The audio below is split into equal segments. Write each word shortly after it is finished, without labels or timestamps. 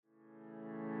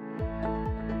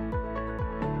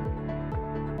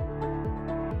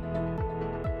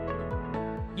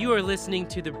You are listening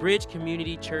to the Bridge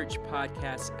Community Church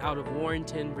podcast out of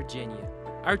Warrenton, Virginia.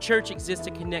 Our church exists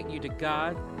to connect you to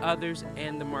God, others,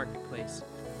 and the marketplace.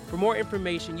 For more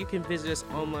information, you can visit us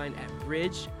online at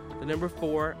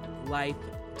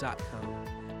bridge4life.com.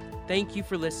 Thank you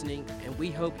for listening, and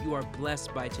we hope you are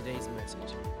blessed by today's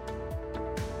message.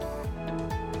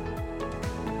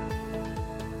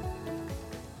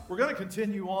 We're going to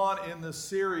continue on in this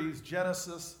series,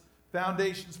 Genesis,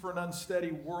 Foundations for an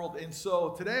Unsteady World. And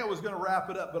so today I was going to wrap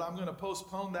it up, but I'm going to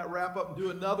postpone that wrap up and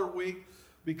do another week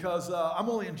because I'm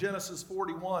only in Genesis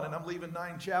 41 and I'm leaving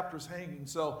 9 chapters hanging.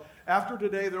 So after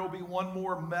today, there will be one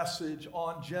more message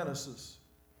on Genesis.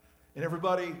 And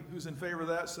everybody who's in favor of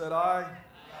that said aye.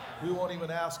 We won't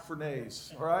even ask for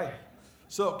nays. All right?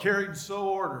 So carried and so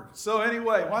ordered. So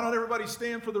anyway, why don't everybody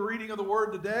stand for the reading of the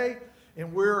word today?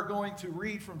 And we're going to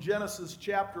read from Genesis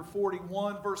chapter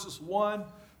 41, verses 1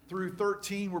 through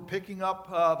 13. We're picking up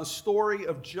the story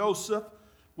of Joseph,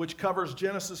 which covers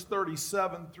Genesis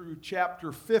 37 through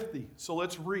chapter 50. So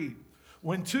let's read.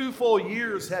 When 2 full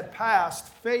years had passed,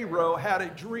 Pharaoh had a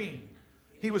dream.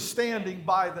 He was standing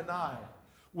by the Nile,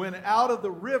 when out of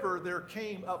the river there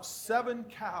came up 7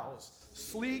 cows,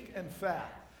 sleek and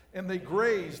fat, and they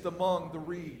grazed among the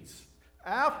reeds.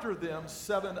 After them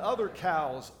 7 other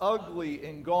cows, ugly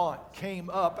and gaunt, came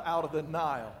up out of the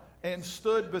Nile and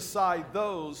stood beside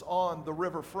those on the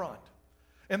riverfront.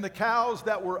 And the cows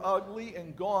that were ugly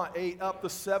and gaunt ate up the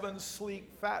 7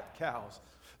 sleek, fat cows.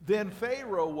 Then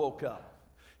Pharaoh woke up.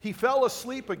 He fell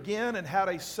asleep again and had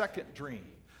a second dream.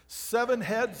 7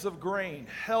 heads of grain,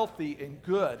 healthy and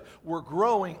good, were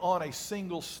growing on a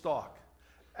single stalk.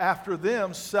 After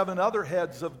them, 7 other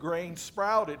heads of grain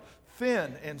sprouted,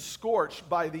 thin and scorched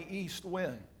by the east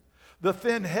wind. The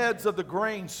thin heads of the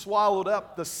grain swallowed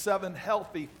up the 7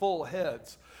 healthy, full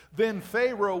heads. Then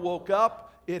Pharaoh woke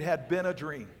up. It had been a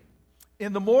dream.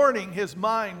 In the morning, his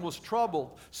mind was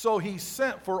troubled, so he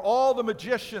sent for all the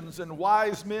magicians and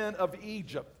wise men of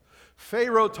Egypt.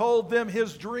 Pharaoh told them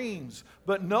his dreams,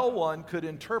 but no one could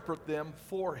interpret them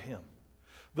for him.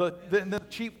 Then the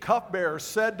chief cupbearer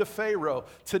said to Pharaoh,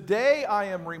 "Today I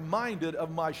am reminded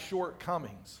of my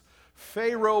shortcomings.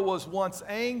 Pharaoh was once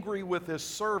angry with his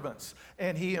servants,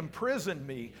 and he imprisoned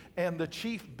me and the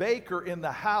chief baker in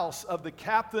the house of the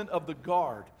captain of the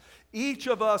guard. Each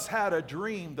of us had a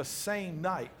dream the same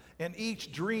night, and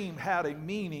each dream had a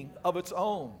meaning of its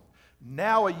own.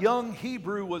 Now a young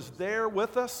Hebrew was there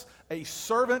with us, a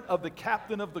servant of the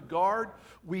captain of the guard.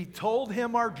 We told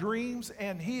him our dreams,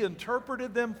 and he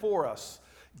interpreted them for us,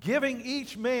 giving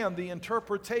each man the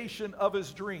interpretation of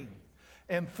his dream.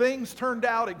 And things turned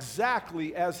out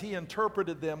exactly as he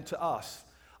interpreted them to us.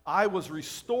 I was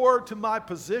restored to my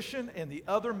position, and the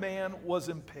other man was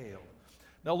impaled."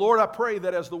 Now, Lord, I pray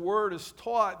that as the word is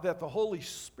taught, that the Holy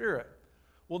Spirit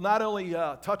will not only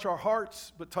touch our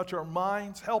hearts, but touch our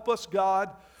minds. Help us,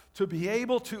 God, to be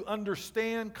able to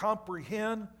understand,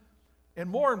 comprehend, and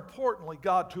more importantly,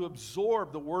 God, to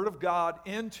absorb the Word of God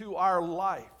into our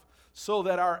life so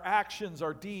that our actions,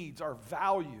 our deeds, our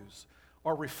values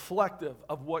are reflective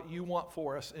of what you want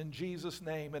for us. In Jesus'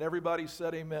 name. And everybody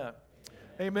said amen.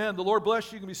 Amen. The Lord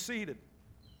bless you. You can be seated.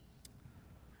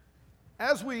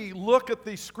 As we look at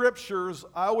these scriptures,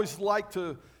 I always like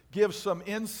to give some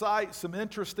insight, some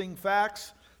interesting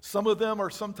facts. Some of them are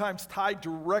sometimes tied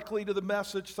directly to the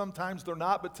message. Sometimes they're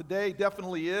not, but today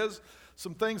definitely is.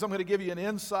 Some things I'm going to give you an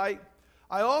insight.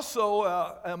 I also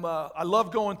I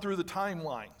love going through the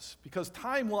timelines because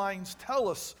timelines tell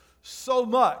us so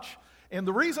much. And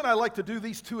the reason I like to do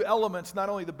these 2 elements, not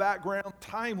only the background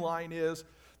timeline, is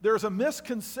there's a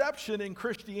misconception in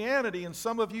Christianity, and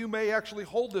some of you may actually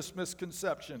hold this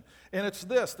misconception, and it's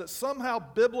this, that somehow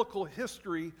biblical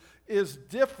history is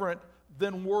different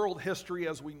than world history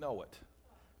as we know it.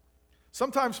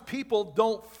 Sometimes people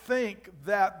don't think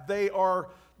that they are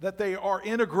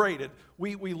integrated.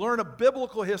 We learn a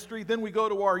biblical history, then we go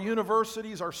to our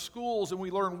universities, our schools, and we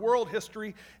learn world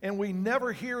history, and we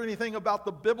never hear anything about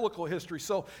the biblical history.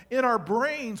 So in our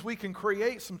brains, we can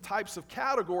create some types of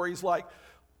categories like,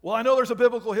 well, I know there's a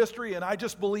biblical history, and I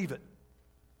just believe it.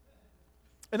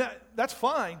 And that's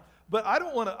fine, but I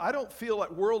don't feel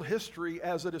like world history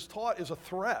as it is taught is a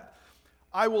threat.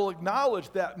 I will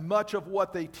acknowledge that much of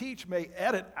what they teach may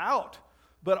edit out.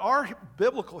 But our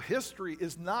biblical history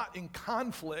is not in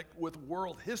conflict with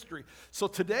world history. So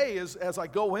today, as I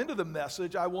go into the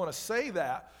message, I want to say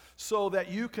that so that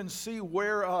you can see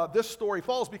where this story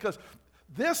falls. Because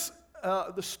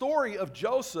the story of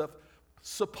Joseph,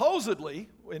 supposedly,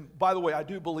 and by the way, I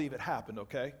do believe it happened,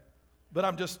 okay? but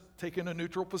I'm just taking a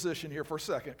neutral position here for a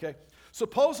second, okay?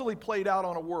 Supposedly played out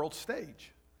on a world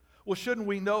stage. Well, shouldn't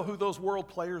we know who those world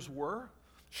players were?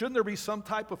 Shouldn't there be some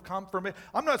type of confirmation?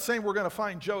 I'm not saying we're going to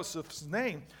find Joseph's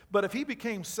name, but if he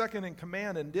became second in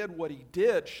command and did what he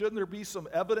did, shouldn't there be some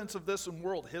evidence of this in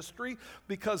world history?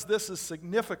 Because this is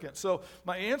significant. So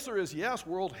my answer is yes,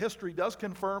 world history does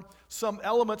confirm some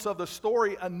elements of the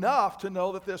story enough to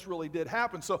know that this really did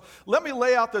happen. So let me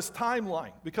lay out this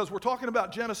timeline, because we're talking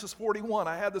about Genesis 41.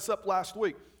 I had this up last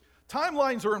week.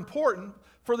 Timelines are important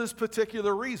for this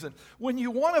particular reason. When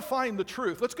you want to find the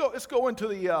truth, let's go into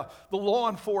the law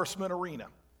enforcement arena.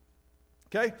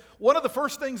 Okay? One of the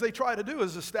first things they try to do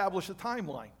is establish a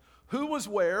timeline. Who was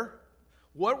where?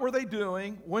 What were they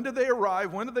doing? When did they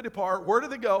arrive? When did they depart? Where did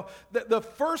they go? The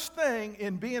first thing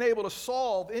in being able to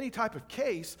solve any type of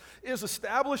case is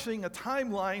establishing a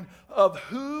timeline of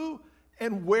who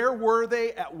and where were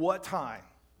they at what time.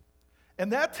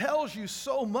 And that tells you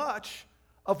so much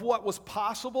of what was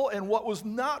possible and what was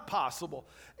not possible.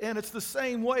 And it's the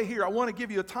same way here. I want to give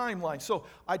you a timeline. So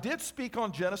I did speak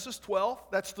on Genesis 12.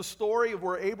 That's the story of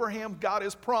where Abraham got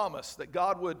his promise that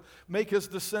God would make his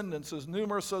descendants as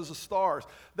numerous as the stars.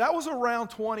 That was around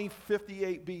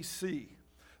 2058 BC.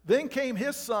 Then came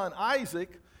his son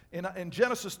Isaac. In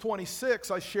Genesis 26,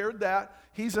 I shared that.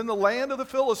 He's in the land of the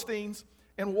Philistines.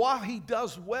 And while he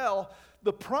does well,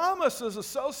 the promises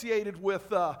associated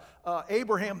with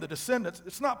Abraham, the descendants,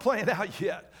 it's not playing out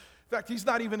yet. In fact, he's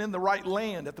not even in the right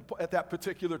land at that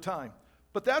particular time.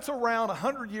 But that's around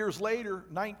 100 years later,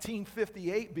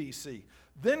 1958 BC.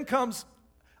 Then comes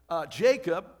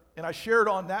Jacob, and I shared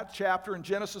on that chapter in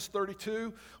Genesis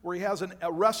 32, where he has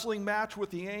a wrestling match with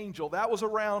the angel. That was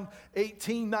around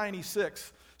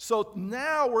 1896. So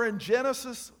now we're in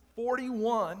Genesis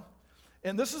 41.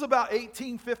 And this is about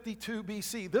 1852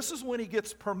 BC. This is when he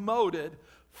gets promoted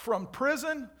from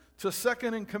prison to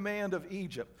second in command of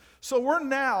Egypt. So we're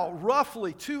now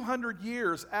roughly 200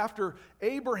 years after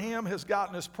Abraham has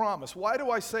gotten his promise. Why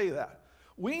do I say that?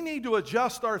 We need to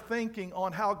adjust our thinking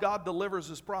on how God delivers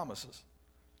his promises.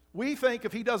 We think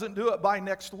if he doesn't do it by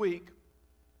next week,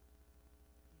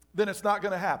 then it's not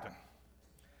going to happen.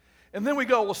 And then we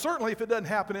go, well, certainly if it doesn't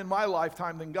happen in my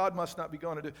lifetime, then God must not be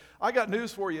going to do it. I got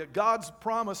news for you. God's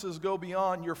promises go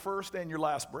beyond your first and your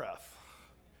last breath.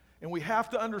 And we have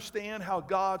to understand how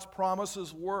God's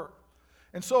promises work.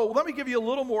 And so let me give you a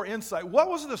little more insight. What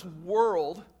was this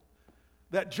world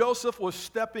that Joseph was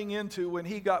stepping into when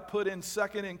he got put in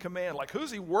second in command? Like,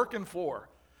 who's he working for?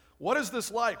 What is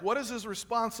this like? What is his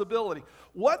responsibility?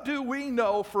 What do we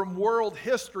know from world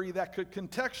history that could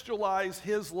contextualize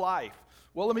his life?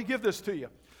 Well, let me give this to you.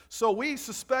 So we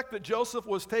suspect that Joseph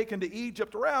was taken to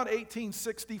Egypt around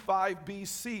 1865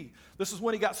 BC. This is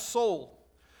when he got sold.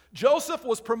 Joseph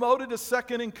was promoted to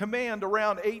second in command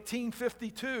around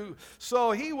 1852.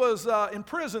 So he was in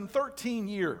prison 13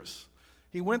 years.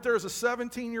 He went there as a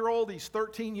 17-year-old. He's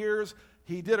 13 years.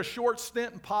 He did a short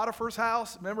stint in Potiphar's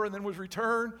house, remember, and then was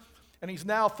returned. And he's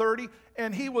now 30.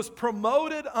 And he was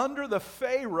promoted under the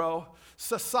Pharaoh,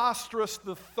 Sesostris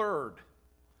III.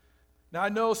 Now, I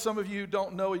know some of you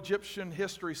don't know Egyptian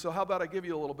history, so how about I give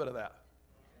you a little bit of that?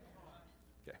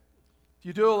 Okay.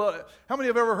 You do a little, how many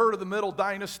have ever heard of the Middle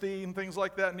Dynasty and things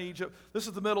like that in Egypt? This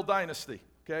is the Middle Dynasty,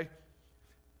 okay?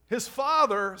 His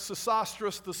father,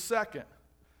 Sesostris II,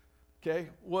 okay,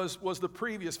 was the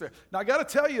previous Pharaoh. Now, I got to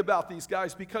tell you about these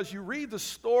guys because you read the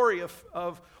story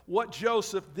of what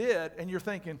Joseph did, and you're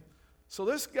thinking, so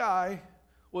this guy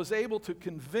was able to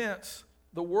convince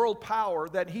the world power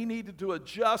that he needed to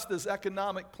adjust his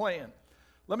economic plan.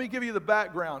 Let me give you the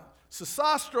background.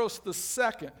 Sesostris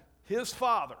II, his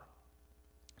father,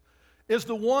 is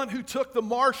the one who took the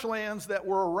marshlands that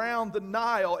were around the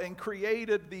Nile and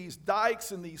created these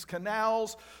dikes and these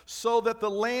canals so that the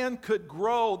land could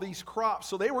grow these crops.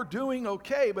 So they were doing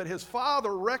okay, but his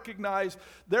father recognized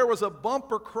there was a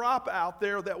bumper crop out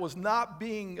there that was not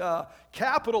being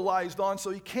capitalized on. So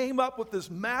he came up with this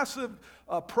massive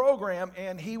program,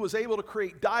 and he was able to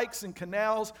create dikes and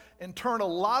canals and turn a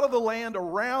lot of the land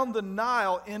around the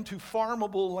Nile into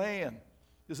farmable land.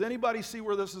 Does anybody see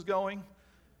where this is going?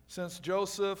 Since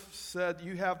Joseph said,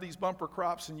 you have these bumper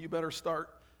crops and you better start.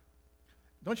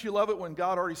 Don't you love it when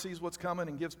God already sees what's coming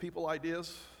and gives people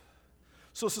ideas?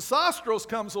 So Sesostris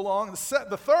comes along,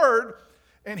 the third,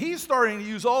 And he's starting to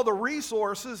use all the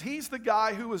resources. He's the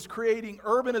guy who was creating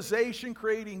urbanization,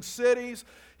 creating cities.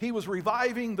 He was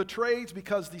reviving the trades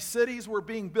because the cities were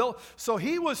being built. So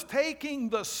he was taking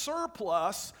the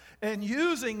surplus and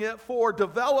using it for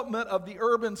development of the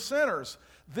urban centers.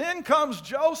 Then comes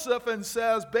Joseph and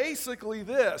says basically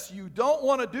this: you don't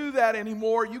want to do that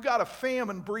anymore. You got a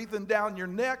famine breathing down your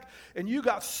neck, and you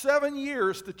got 7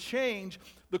 years to change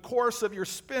the course of your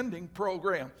spending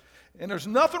program. And there's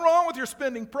nothing wrong with your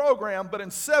spending program, but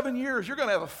in 7 years, you're going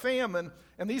to have a famine,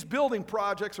 and these building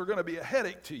projects are going to be a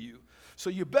headache to you. So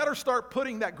you better start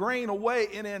putting that grain away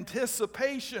in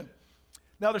anticipation.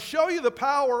 Now, to show you the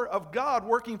power of God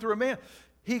working through a man,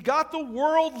 he got the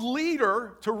world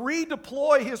leader to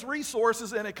redeploy his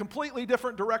resources in a completely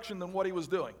different direction than what he was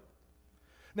doing.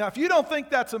 Now, if you don't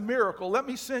think that's a miracle, let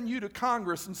me send you to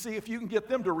Congress and see if you can get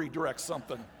them to redirect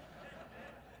something.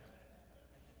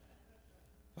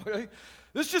 Okay?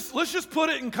 Let's just put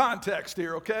it in context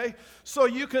here, okay? So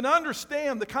you can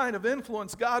understand the kind of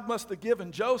influence God must have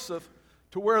given Joseph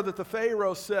to where that the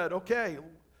Pharaoh said, okay,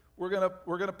 we're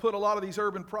gonna put a lot of these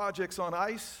urban projects on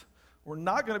ice. We're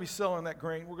not going to be selling that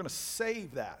grain. We're going to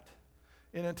save that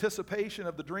in anticipation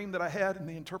of the dream that I had and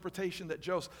the interpretation that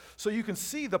Joseph. So you can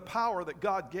see the power that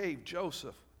God gave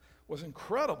Joseph was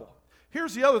incredible.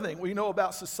 Here's the other thing we know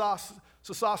about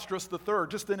Sesostris III,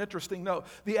 just an interesting note.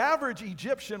 The average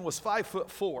Egyptian was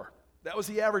 5'4". That was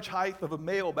the average height of a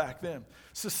male back then.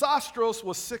 Sesostris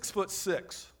was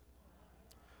 6'6".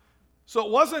 So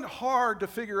it wasn't hard to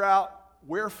figure out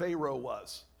where Pharaoh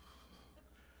was.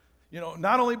 You know,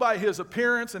 not only by his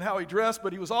appearance and how he dressed,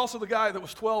 but he was also the guy that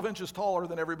was 12 inches taller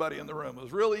than everybody in the room. It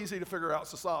was real easy to figure out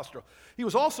Sesostris. He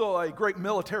was also a great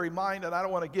military mind, and I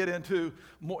don't want to get into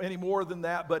any more than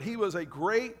that, but he was a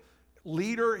great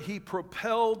leader. He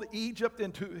propelled Egypt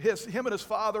into him and his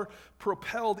father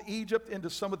propelled Egypt into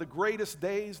some of the greatest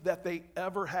days that they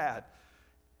ever had.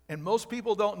 And most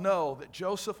people don't know that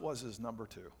Joseph was his number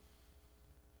 2.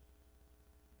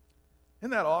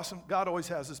 Isn't that awesome? God always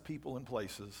has his people in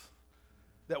places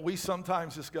that we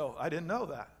sometimes just go, I didn't know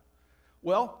that.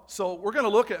 Well, so we're going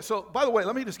to look at, so by the way,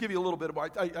 let me just give you a little bit of,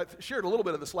 I shared a little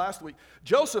bit of this last week.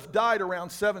 Joseph died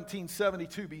around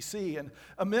 1772 BC, and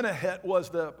Amenemhet was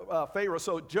the Pharaoh.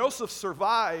 So Joseph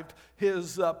survived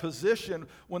his position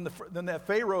when that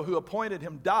Pharaoh who appointed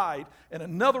him died, and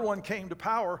another one came to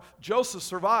power. Joseph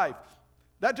survived.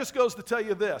 That just goes to tell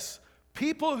you this: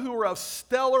 people who are of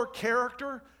stellar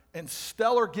character and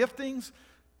stellar giftings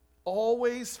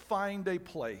always find a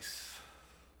place.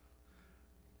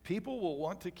 People will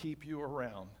want to keep you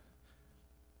around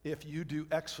if you do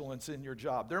excellence in your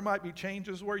job. There might be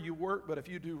changes where you work, but if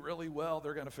you do really well,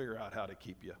 they're going to figure out how to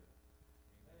keep you.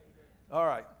 All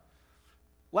right.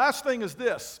 Last thing is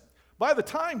this. By the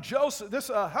time Joseph,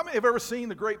 how many have ever seen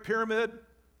the Great Pyramid,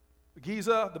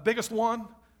 Giza, the biggest one?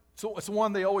 So it's the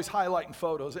one they always highlight in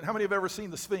photos. And how many have ever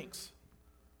seen the Sphinx?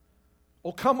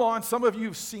 Oh, come on. Some of you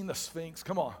have seen the Sphinx.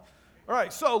 Come on. All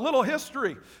right, so a little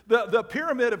history. The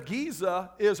Pyramid of Giza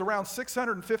is around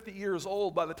 650 years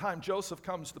old by the time Joseph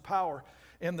comes to power,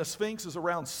 and the Sphinx is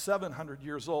around 700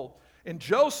 years old. And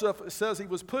Joseph says he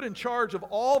was put in charge of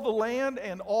all the land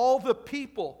and all the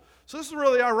people. So this is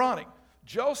really ironic.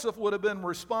 Joseph would have been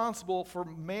responsible for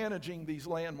managing these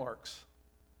landmarks.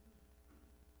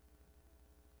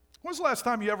 When was the last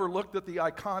time you ever looked at the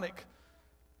iconic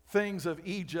things of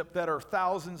Egypt that are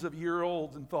thousands of years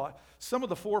old and thought, some of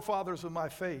the forefathers of my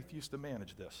faith used to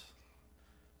manage this?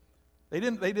 They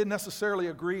didn't necessarily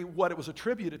agree what it was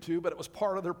attributed to, but it was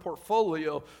part of their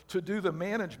portfolio to do the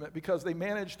management because they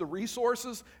managed the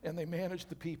resources and they managed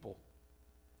the people.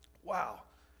 Wow.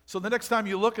 So the next time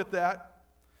you look at that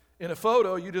in a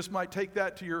photo, you just might take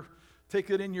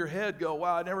it in your head, go,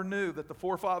 wow, I never knew that the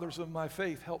forefathers of my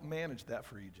faith helped manage that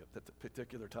for Egypt at the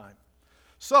particular time.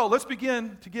 So let's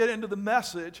begin to get into the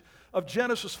message of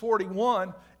Genesis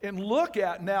 41 and look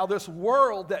at now this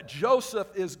world that Joseph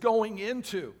is going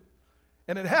into.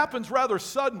 And it happens rather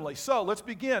suddenly. So let's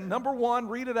begin. Number 1,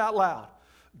 read it out loud.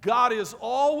 God is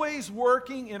always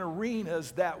working in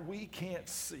arenas that we can't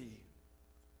see.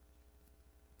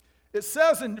 It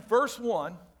says in verse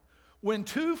 1, when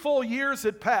 2 full years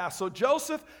had passed, so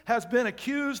Joseph has been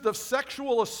accused of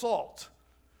sexual assault.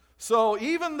 So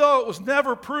even though it was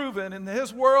never proven, in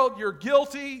his world, you're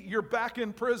guilty, you're back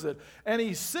in prison. And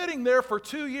he's sitting there for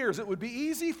 2 years. It would be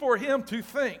easy for him to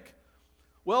think,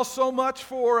 well, so much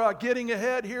for getting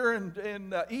ahead here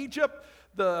in Egypt.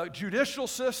 The judicial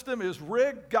system is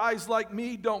rigged. Guys like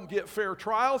me don't get fair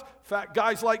trials. In fact,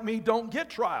 guys like me don't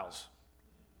get trials.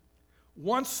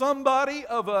 Once somebody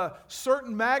of a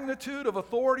certain magnitude of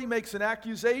authority makes an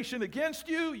accusation against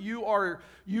you, you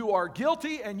are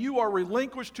guilty and you are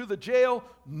relinquished to the jail,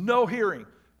 no hearing,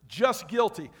 just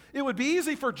guilty. It would be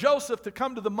easy for Joseph to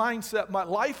come to the mindset, my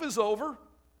life is over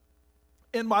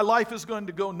and my life is going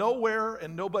to go nowhere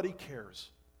and nobody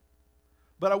cares.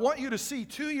 But I want you to see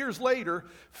 2 years later,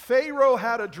 Pharaoh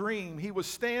had a dream. He was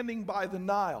standing by the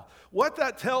Nile. What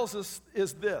that tells us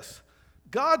is this.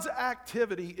 God's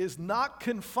activity is not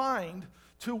confined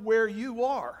to where you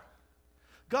are.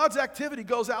 God's activity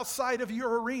goes outside of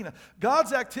your arena.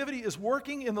 God's activity is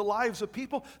working in the lives of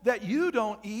people that you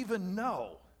don't even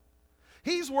know.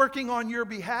 He's working on your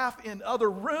behalf in other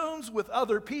rooms with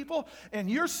other people, and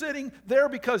you're sitting there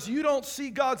because you don't see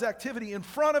God's activity in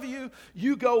front of you.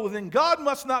 You go, well, then God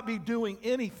must not be doing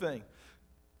anything.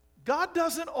 God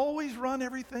doesn't always run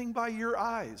everything by your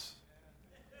eyes.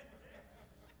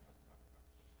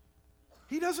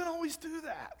 He doesn't always do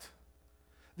that.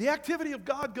 The activity of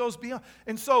God goes beyond.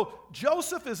 And so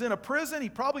Joseph is in a prison. He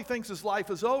probably thinks his life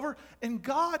is over. And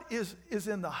God is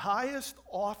in the highest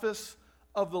office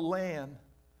of the land,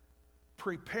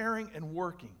 preparing and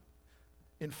working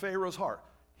in Pharaoh's heart.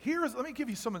 Let me give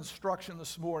you some instruction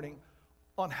this morning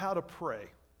on how to pray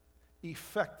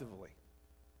effectively.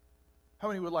 How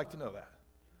many would like to know that?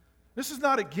 This is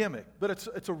not a gimmick, but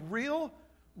it's a real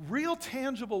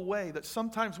tangible way that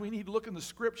sometimes we need to look in the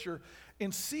Scripture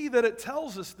and see that it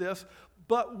tells us this,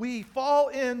 but we fall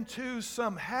into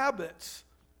some habits,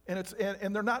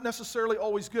 and they're not necessarily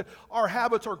always good. Our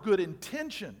habits are good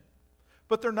intention,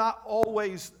 but they're not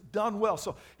always done well.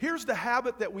 So here's the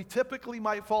habit that we typically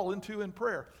might fall into in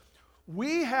prayer.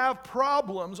 We have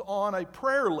problems on a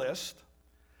prayer list,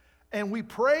 and we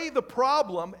pray the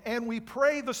problem and we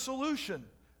pray the solution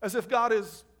as if God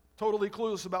is totally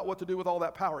clueless about what to do with all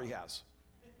that power he has.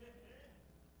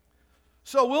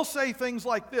 So we'll say things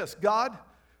like this: God,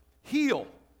 heal.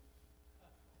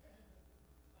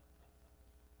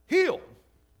 Heal.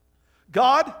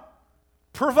 God,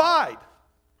 provide.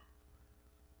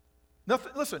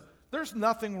 Listen, there's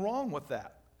nothing wrong with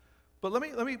that. But let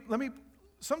me,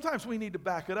 sometimes we need to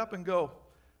back it up and go,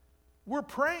 we're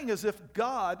praying as if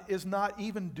God is not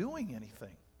even doing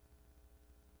anything.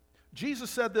 Jesus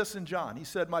said this in John. He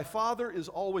said, my Father is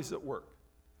always at work.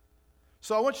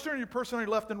 So I want you to turn to your person on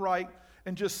your left and right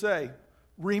and just say,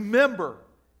 remember,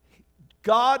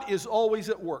 God is always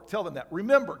at work. Tell them that.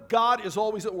 Remember, God is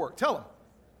always at work. Tell them.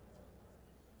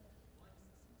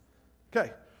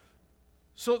 Okay.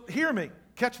 So hear me.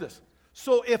 Catch this.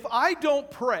 So if I don't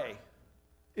pray,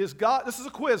 is God, this is a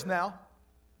quiz now.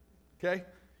 Okay.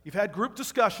 You've had group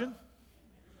discussion.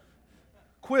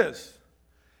 Quiz.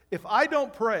 If I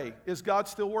don't pray, is God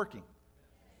still working?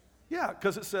 Yeah,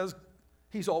 because it says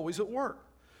he's always at work.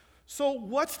 So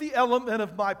what's the element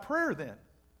of my prayer then?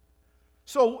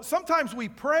 So sometimes we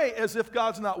pray as if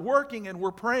God's not working and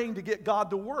we're praying to get God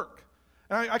to work.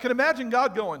 And I can imagine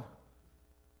God going,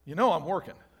 you know I'm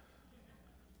working.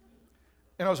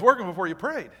 And I was working before you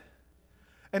prayed.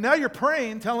 And now you're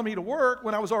praying, telling me to work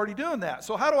when I was already doing that.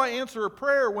 So how do I answer a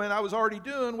prayer when I was already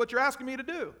doing what you're asking me to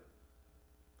do?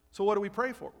 So what do we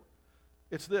pray for?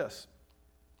 It's this.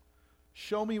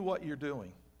 Show me what you're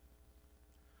doing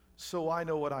so I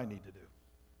know what I need to do.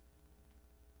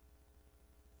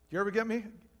 You ever get me?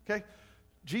 Okay.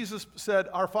 Jesus said,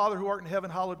 our Father who art in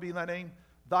heaven, hallowed be thy name.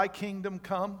 Thy kingdom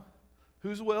come.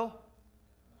 Whose will?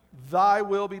 Thy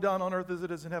will be done on earth as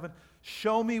it is in heaven.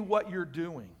 Show me what you're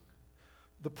doing.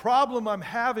 The problem I'm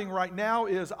having right now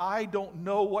is I don't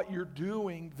know what you're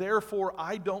doing, therefore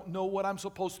I don't know what I'm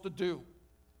supposed to do.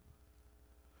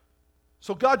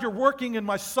 So God, you're working in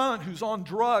my son who's on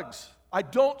drugs. I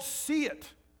don't see it.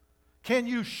 Can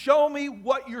you show me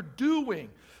what you're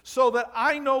doing so that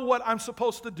I know what I'm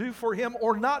supposed to do for him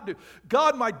or not do?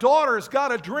 God, my daughter's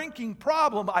got a drinking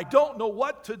problem. I don't know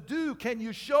what to do. Can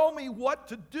you show me what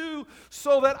to do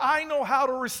so that I know how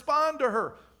to respond to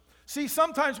her? See,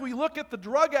 sometimes we look at the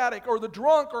drug addict or the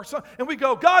drunk or something, and we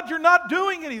go, God, you're not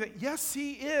doing anything. Yes,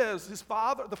 he is.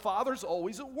 The Father's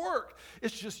always at work.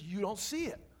 It's just you don't see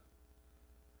it.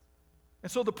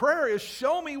 And so the prayer is,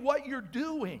 show me what you're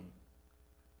doing.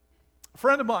 A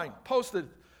friend of mine posted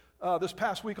this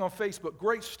past week on Facebook,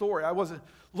 great story. I wasn't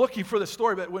looking for the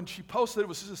story, but when she posted it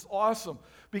was just awesome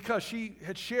because she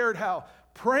had shared how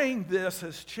praying this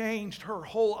has changed her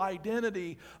whole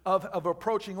identity of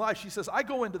approaching life. She says, I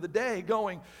go into the day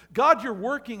going, God, you're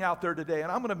working out there today,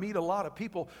 and I'm going to meet a lot of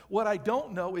people. What I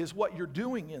don't know is what you're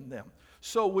doing in them.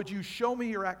 So would you show me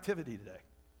your activity today?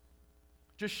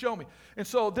 Just show me. And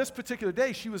so this particular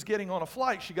day, she was getting on a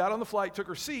flight. She got on the flight, took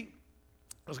her seat.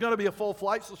 It was going to be a full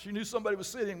flight, so she knew somebody was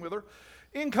sitting with her.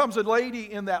 In comes a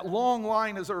lady in that long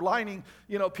line as they're lining,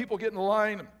 people get in the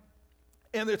line,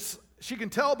 and she can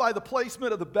tell by the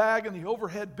placement of the bag in the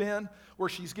overhead bin where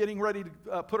she's getting ready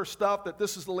to put her stuff that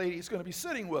this is the lady who's going to be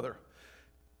sitting with her.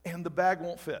 And the bag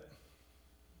won't fit.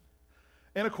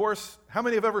 And of course, how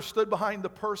many have ever stood behind the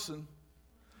person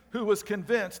who was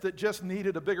convinced it just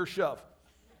needed a bigger shove?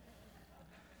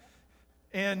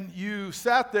 And you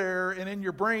sat there, and in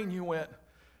your brain you went,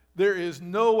 there is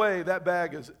no way that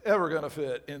bag is ever going to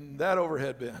fit in that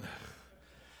overhead bin.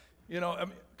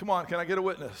 Come on, can I get a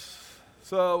witness?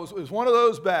 So it was one of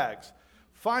those bags.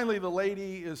 Finally, the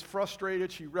lady is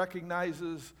frustrated. She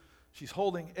recognizes she's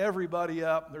holding everybody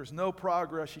up. There's no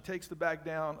progress. She takes the bag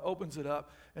down, opens it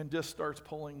up, and just starts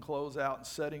pulling clothes out and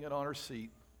setting it on her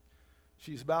seat.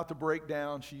 She's about to break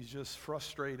down. She's just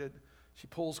frustrated. She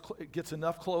gets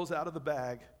enough clothes out of the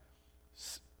bag,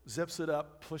 zips it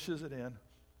up, pushes it in,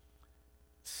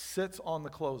 sits on the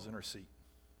clothes in her seat.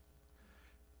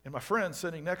 And my friend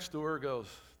sitting next to her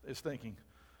is thinking,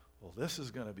 well, this is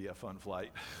going to be a fun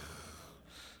flight,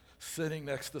 sitting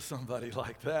next to somebody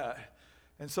like that.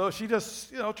 And so she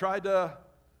just, tried to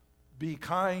be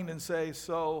kind and say, it's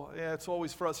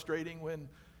always frustrating when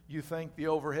you think the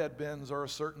overhead bins are a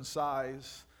certain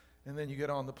size, and then you get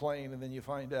on the plane, and then you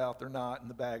find out they're not, and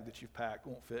the bag that you've packed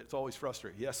won't fit. It's always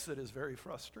frustrating. Yes, it is very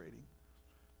frustrating.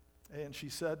 And she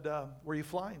said, where are you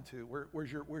flying to?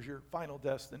 Where's your final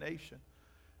destination?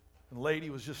 And the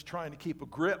lady was just trying to keep a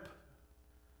grip.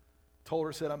 Told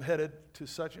her, said, I'm headed to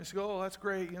such, and she goes, oh, that's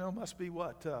great. Must be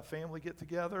what? Family get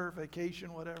together,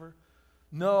 vacation, whatever.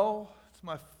 No, it's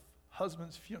my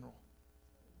husband's funeral.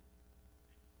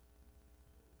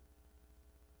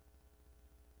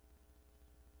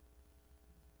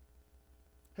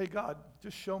 Hey, God,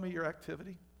 just show me your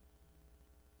activity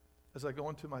as I go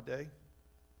into my day.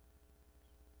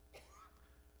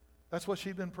 That's what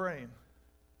she'd been praying.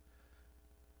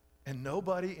 And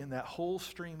nobody in that whole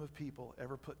stream of people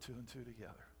ever put two and two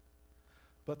together.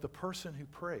 But the person who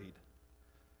prayed,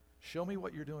 show me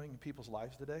what you're doing in people's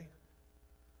lives today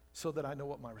so that I know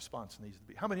what my response needs to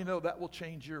be. How many know that will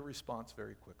change your response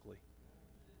very quickly?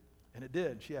 And it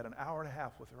did. She had an hour and a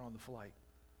half with her on the flight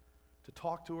to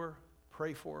talk to her,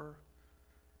 pray for her.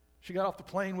 She got off the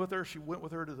plane with her. She went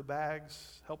with her to the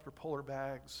bags, helped her pull her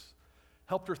bags,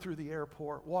 helped her through the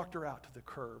airport, walked her out to the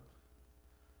curb.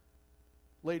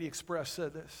 Lady Express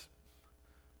said this,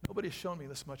 nobody's shown me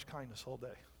this much kindness all day.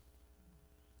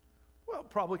 Well,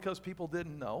 probably because people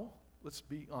didn't know, let's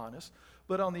be honest.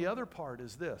 But on the other part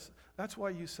is this. That's why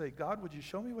you say, God, would you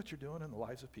show me what you're doing in the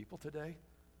lives of people today?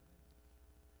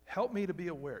 Help me to be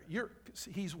aware.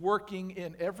 He's working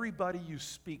in everybody you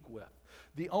speak with.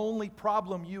 The only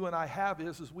problem you and I have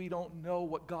is we don't know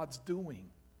what God's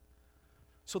doing.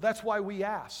 So that's why we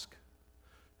ask.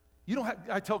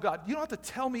 I tell God, you don't have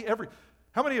to tell me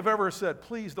How many have ever said,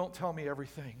 please don't tell me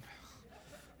everything?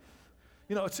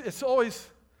 It's always,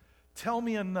 tell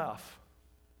me enough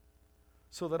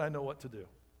so that I know what to do.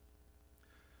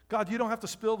 God, you don't have to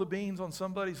spill the beans on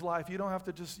somebody's life. You don't have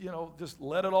to just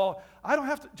let it all. I don't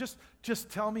have to, just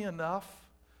tell me enough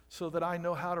so that I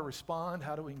know how to respond,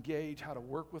 how to engage, how to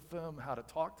work with them, how to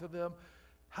talk to them,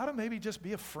 how to maybe just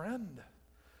be a friend.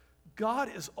 God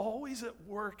is always at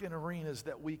work in arenas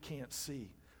that we can't see.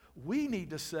 We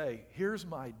need to say, here's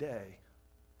my day.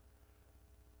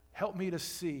 Help me to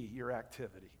see your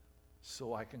activity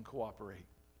so I can cooperate.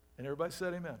 And everybody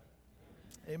said amen.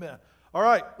 Amen. All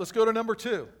right, let's go to number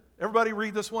 2. Everybody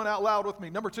read this one out loud with me.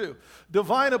 Number 2.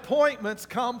 Divine appointments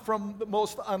come from the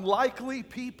most unlikely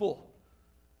people.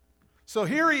 So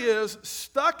here he is,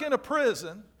 stuck in a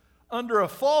prison under a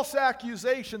false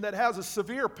accusation that has a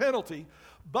severe penalty.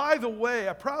 By the way,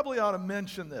 I probably ought to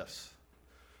mention this.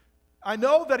 I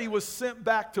know that he was sent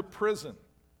back to prison,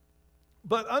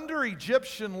 but under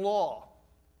Egyptian law,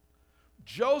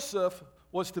 Joseph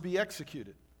was to be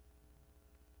executed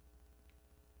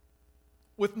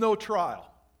with no trial.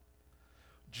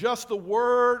 Just the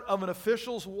word of an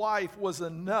official's wife was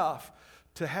enough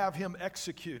to have him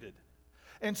executed.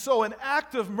 And so an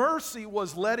act of mercy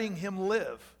was letting him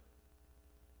live,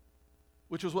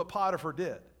 which is what Potiphar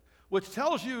did, which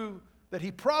tells you that he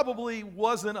probably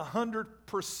wasn't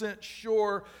 100%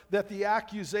 sure that the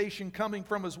accusation coming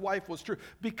from his wife was true.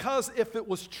 Because if it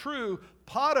was true,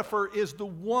 Potiphar is the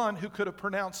one who could have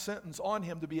pronounced sentence on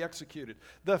him to be executed.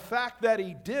 The fact that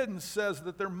he didn't says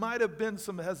that there might have been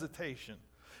some hesitation.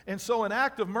 And so an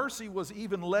act of mercy was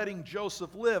even letting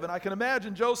Joseph live. And I can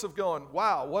imagine Joseph going,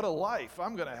 wow, what a life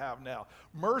I'm going to have now.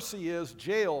 Mercy is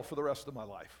jail for the rest of my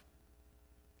life.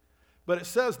 But it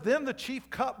says, then the chief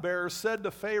cupbearer said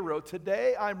to Pharaoh,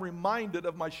 today I'm reminded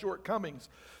of my shortcomings.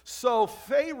 So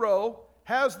Pharaoh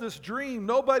has this dream.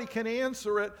 Nobody can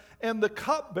answer it. And the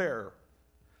cupbearer.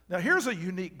 Now, here's a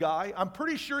unique guy. I'm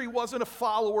pretty sure he wasn't a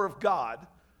follower of God.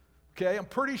 Okay, I'm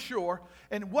pretty sure.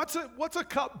 And what's a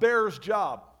cupbearer's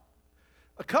job?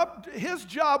 His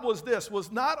job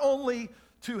was not only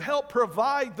to help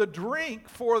provide the drink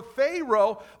for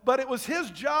Pharaoh, but it was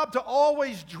his job to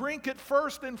always drink it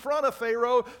first in front of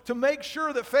Pharaoh to make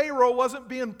sure that Pharaoh wasn't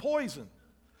being poisoned.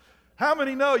 How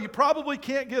many know you probably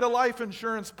can't get a life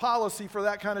insurance policy for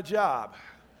that kind of job?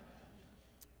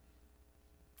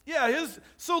 Yeah,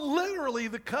 so literally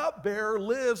the cupbearer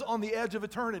lives on the edge of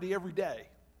eternity every day.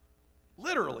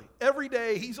 Literally, every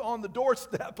day he's on the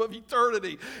doorstep of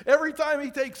eternity. Every time he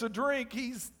takes a drink,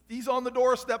 he's on the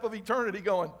doorstep of eternity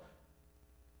going,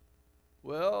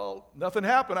 well, nothing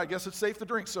happened. I guess it's safe to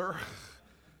drink, sir.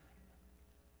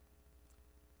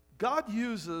 God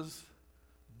uses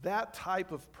that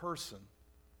type of person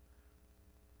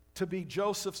to be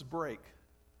Joseph's break.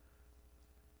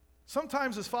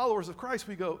 Sometimes as followers of Christ,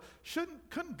 we go,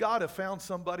 couldn't God have found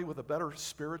somebody with a better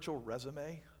spiritual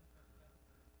resume?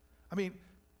 I mean,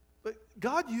 but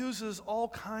God uses all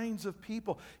kinds of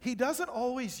people. He doesn't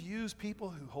always use people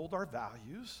who hold our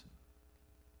values.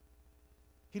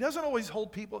 He doesn't always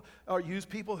use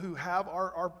people who have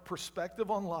our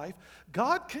perspective on life.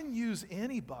 God can use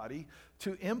anybody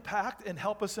to impact and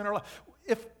help us in our life.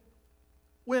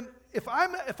 If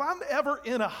I'm ever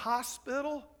in a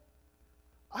hospital,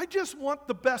 I just want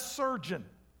the best surgeon.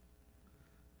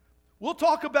 We'll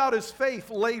talk about his faith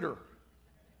later.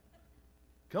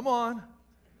 Come on.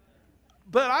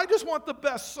 But I just want the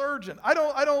best surgeon. I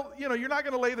don't, you're not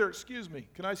going to lay there, excuse me,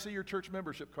 can I see your church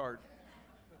membership card?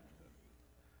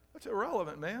 That's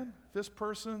irrelevant, man. If this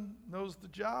person knows the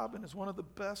job and is one of the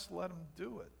best, let them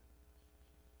do it.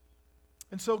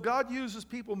 And so God uses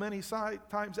people many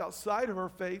times outside of our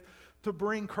faith to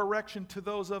bring correction to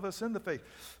those of us in the faith.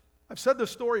 I've said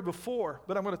this story before,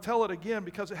 but I'm going to tell it again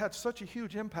because it had such a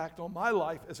huge impact on my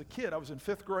life as a kid. I was in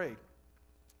 5th grade.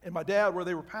 And my dad, where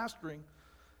they were pastoring,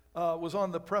 was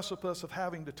on the precipice of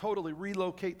having to totally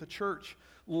relocate the church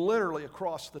literally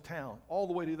across the town, all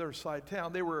the way to the other side of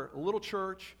town. They were a little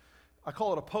church. I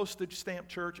call it a postage stamp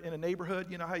church in a neighborhood.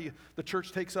 You know how the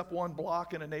church takes up one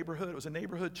block in a neighborhood? It was a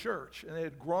neighborhood church. And they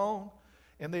had grown,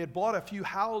 and they had bought a few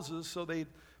houses, so they'd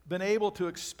been able to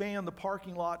expand the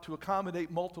parking lot to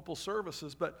accommodate multiple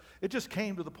services. But it just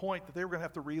came to the point that they were going to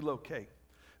have to relocate.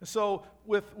 And so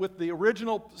with the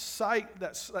original site,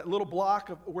 that little block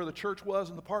of where the church was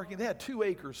and the parking, they had 2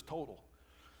 acres total.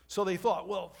 So they thought,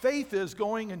 well, faith is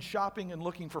going and shopping and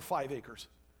looking for 5 acres.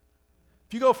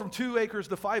 If you go from 2 acres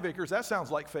to 5 acres, that sounds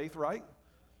like faith, right?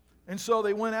 And so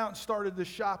they went out and started the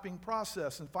shopping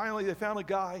process. And finally, they found a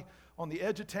guy on the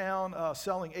edge of town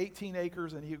selling 18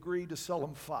 acres, and he agreed to sell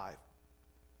them 5.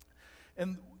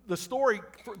 And the story,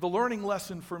 the learning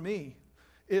lesson for me,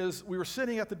 is we were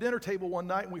sitting at the dinner table one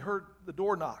night and we heard the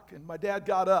door knock, and my dad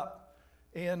got up,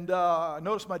 and I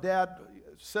noticed my dad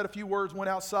said a few words, went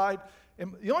outside,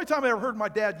 and the only time I ever heard my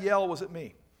dad yell was at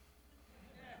me.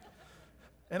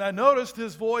 And I noticed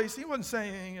his voice, he wasn't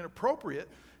saying anything inappropriate,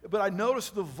 but I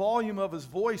noticed the volume of his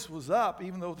voice was up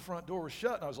even though the front door was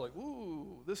shut, and I was like,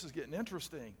 ooh, this is getting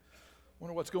interesting.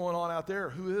 Wonder what's going on out there.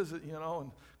 Who is it, And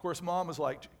of course Mom was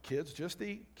like, kids just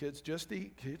eat, kids just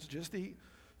eat, kids just eat.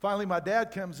 Finally, my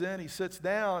dad comes in, he sits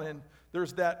down, and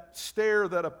there's that stare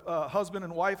that a husband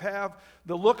and wife have.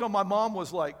 The look on my mom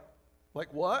was like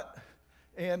what?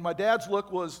 And my dad's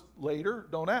look was, later,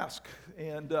 don't ask.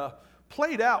 And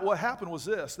played out, what happened was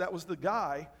this. That was the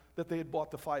guy that they had bought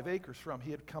the 5 acres from.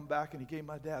 He had come back, and he gave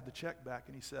my dad the check back,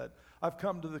 and he said, I've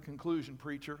come to the conclusion,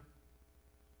 preacher,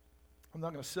 I'm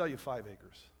not going to sell you 5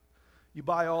 acres. You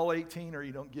buy all 18 or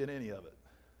you don't get any of it.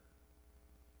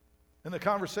 And the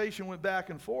conversation went back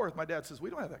and forth. My dad says,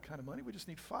 we don't have that kind of money. We just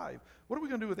need 5. What are we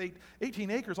going to do with 18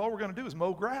 acres? All we're going to do is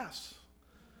mow grass.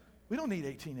 We don't need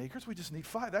 18 acres. We just need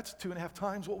 5. That's 2.5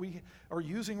 times what we are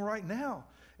using right now.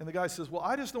 And the guy says, well,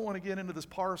 I just don't want to get into this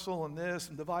parcel and this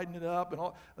and dividing it up and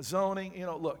all zoning.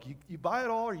 Look, you buy it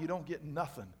all or you don't get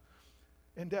nothing.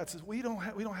 And Dad says, we don't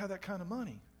have that kind of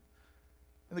money.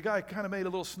 And the guy kind of made a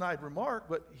little snide remark,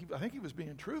 but I think he was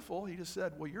being truthful. He just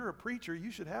said, well, you're a preacher.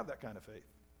 You should have that kind of faith.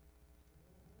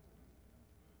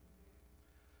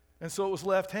 And so it was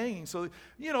left hanging. So,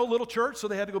 little church, so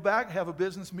they had to go back and have a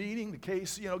business meeting. The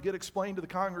case, get explained to the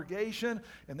congregation,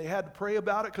 and they had to pray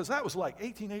about it because that was like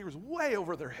 18 acres way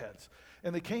over their heads.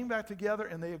 And they came back together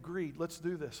and they agreed, let's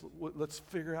do this. Let's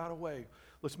figure out a way.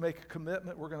 Let's make a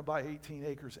commitment. We're going to buy 18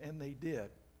 acres. And they did.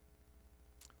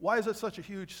 Why is that such a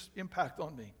huge impact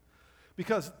on me?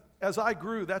 Because as I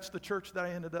grew, that's the church that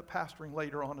I ended up pastoring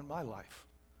later on in my life.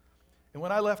 And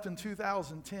when I left in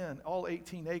 2010, all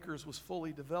 18 acres was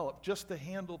fully developed. Just to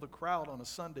handle the crowd on a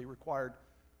Sunday required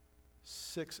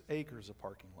 6 acres of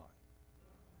parking lot.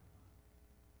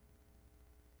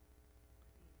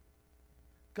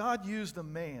 God used a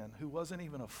man who wasn't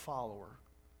even a follower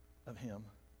of him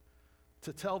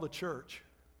to tell the church,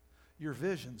 your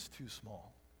vision's too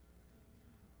small.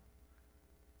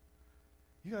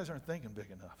 You guys aren't thinking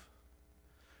big enough.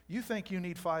 You think you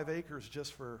need 5 acres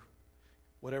just for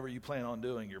whatever you plan on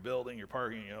doing, your building, your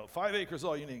parking, 5 acres is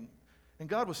all you need. And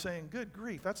God was saying, good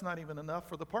grief, that's not even enough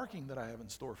for the parking that I have in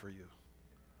store for you.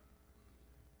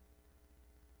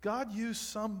 God used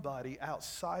somebody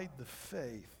outside the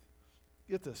faith,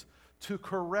 get this, to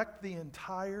correct the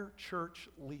entire church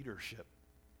leadership.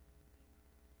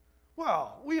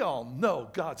 Well, we all know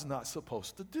God's not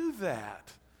supposed to do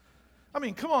that. I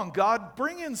mean, come on, God,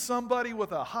 bring in somebody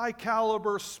with a high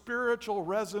caliber spiritual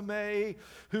resume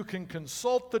who can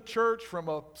consult the church from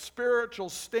a spiritual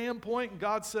standpoint. And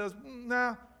God says,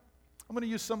 nah, I'm going to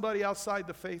use somebody outside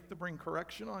the faith to bring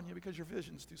correction on you because your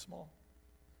vision's too small.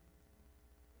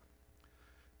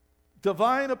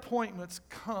 Divine appointments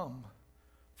come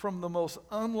from the most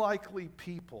unlikely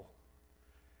people.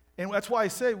 And that's why I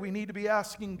say we need to be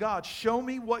asking God, show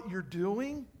me what you're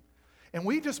doing. And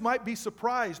we just might be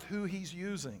surprised who he's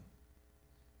using.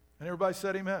 And everybody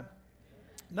said amen. Amen.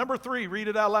 Number 3, read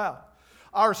it out loud.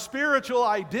 Our spiritual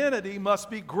identity must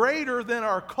be greater than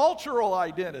our cultural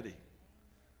identity.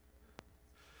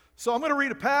 So I'm going to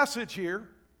read a passage here.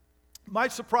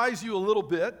 Might surprise you a little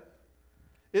bit.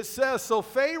 It says, so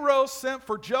Pharaoh sent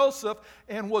for Joseph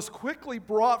and was quickly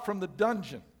brought from the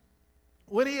dungeon.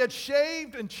 When he had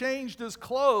shaved and changed his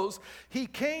clothes, he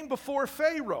came before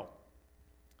Pharaoh.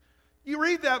 You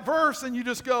read that verse and you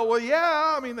just go, well,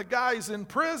 yeah, I mean, the guy's in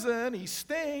prison. He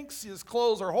stinks. His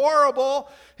clothes are horrible.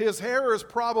 His hair is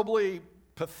probably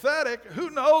pathetic. Who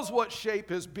knows what shape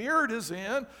his beard is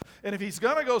in? And if he's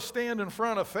going to go stand in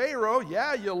front of Pharaoh,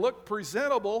 yeah, you look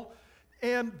presentable.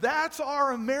 And that's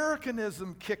our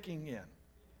Americanism kicking in.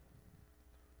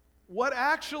 What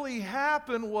actually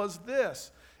happened was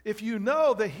this. If you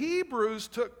know, the Hebrews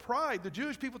took pride, the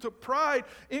Jewish people took pride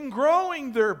in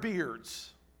growing their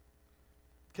beards.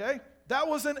 Okay? That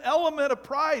was an element of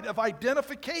pride, of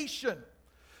identification.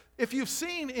 If you've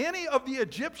seen any of the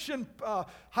Egyptian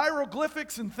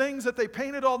hieroglyphics and things that they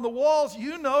painted on the walls,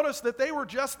 you notice that they were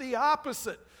just the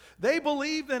opposite. They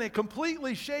believed in a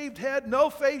completely shaved head, no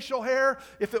facial hair.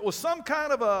 If it was some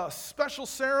kind of a special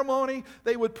ceremony,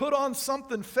 they would put on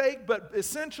something fake. But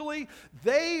essentially,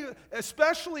 they,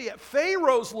 especially at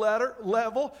Pharaoh's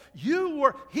level,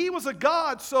 he was a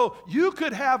god, so you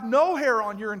could have no hair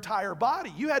on your entire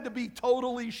body. You had to be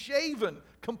totally shaven,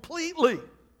 completely.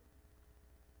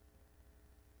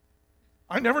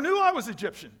 I never knew I was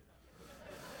Egyptian.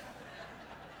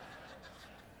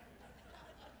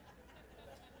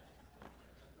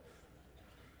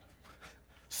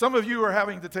 Some of you are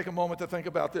having to take a moment to think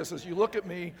about this as you look at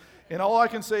me, and all I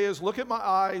can say is look at my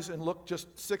eyes and look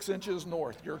just 6 inches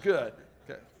north. You're good.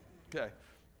 Okay.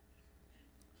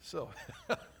 So,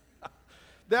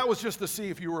 that was just to see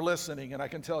if you were listening, and I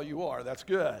can tell you are. That's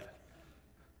good.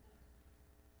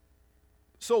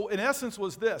 So, in essence,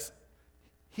 was this.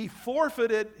 He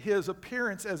forfeited his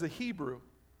appearance as a Hebrew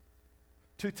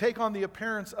to take on the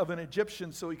appearance of an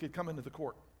Egyptian so he could come into the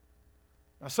court.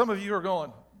 Now, some of you are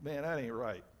going, man, that ain't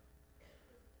right.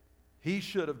 He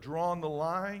should have drawn the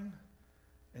line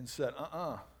and said,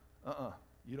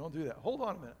 you don't do that. Hold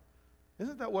on a minute.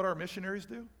 Isn't that what our missionaries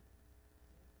do?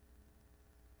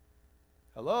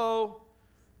 Hello?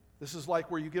 This is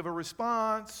like where you give a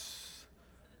response.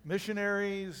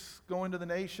 Missionaries go into the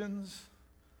nations,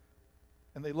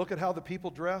 and they look at how the people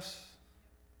dress.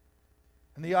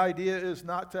 And the idea is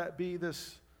not to be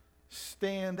this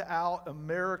stand out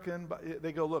American, but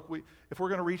they go, look, if we're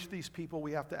going to reach these people,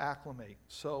 we have to acclimate.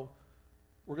 So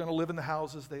we're going to live in the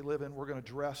houses they live in. We're going to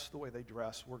dress the way they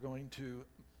dress. We're going to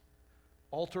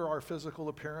alter our physical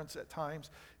appearance at times.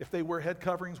 If they wear head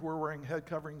coverings, we're wearing head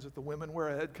coverings. If the women wear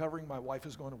a head covering, my wife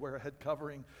is going to wear a head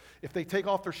covering. If they take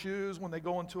off their shoes when they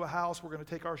go into a house, we're going to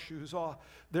take our shoes off.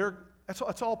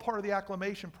 It's all part of the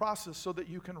acclimation process so that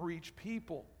you can reach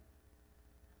people.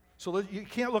 So that you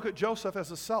can't look at Joseph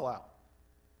as a sellout.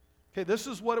 Okay, this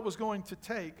is what it was going to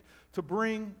take to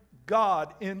bring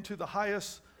God into the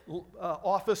highest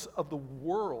office of the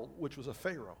world, which was a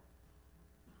Pharaoh.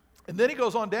 And then he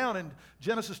goes on down in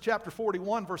Genesis chapter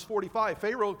 41, verse 45.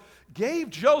 Pharaoh gave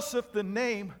Joseph the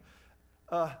name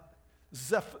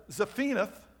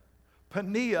Zephinath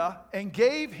Paneah, and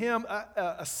gave him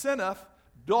Asenath,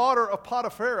 daughter of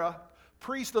Potiphera,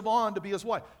 priest of On, to be his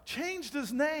wife. Changed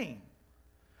his name.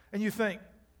 And you think,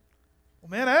 well,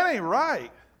 man, that ain't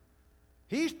right.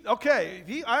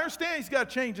 I understand he's got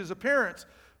to change his appearance,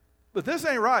 but this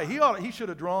ain't right. He should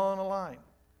have drawn a line.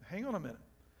 Hang on a minute.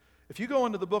 If you go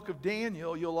into the book of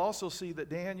Daniel, you'll also see that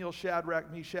Daniel, Shadrach,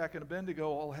 Meshach, and Abednego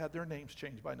all had their names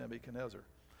changed by Nebuchadnezzar.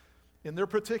 In their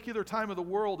particular time of the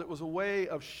world, it was a way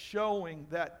of showing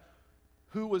that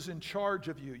who was in charge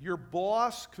of you. Your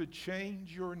boss could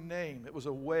change your name. It was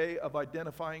a way of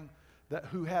identifying that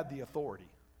who had the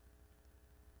authority.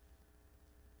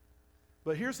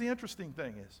 But here's the interesting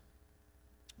thing is,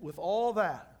 with all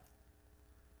that,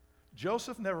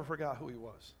 Joseph never forgot who he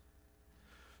was.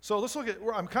 So let's look at,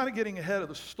 I'm kind of getting ahead of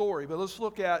the story, but let's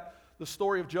look at the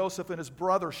story of Joseph and his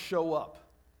brothers show up.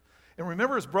 And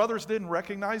remember, his brothers didn't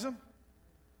recognize him?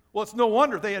 Well, it's no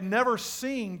wonder. They had never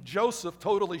seen Joseph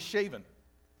totally shaven.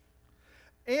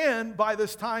 And by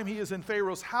this time, he is in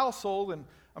Pharaoh's household, and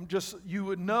you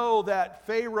would know that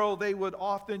Pharaoh, they would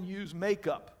often use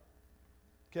makeup.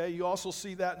 Okay, you also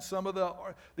see that in some of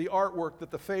the artwork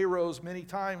that the pharaohs many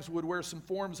times would wear some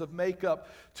forms of makeup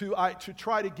to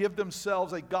try to give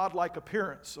themselves a godlike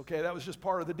appearance. Okay, that was just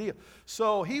part of the deal.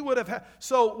 So he would have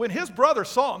so when his brothers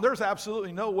saw him, there's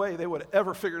absolutely no way they would have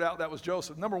ever figured out that was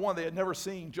Joseph. Number one, they had never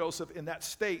seen Joseph in that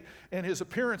state, and his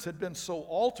appearance had been so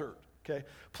altered. Okay,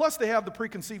 plus they have the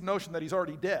preconceived notion that he's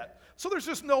already dead. So there's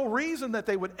just no reason that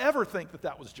they would ever think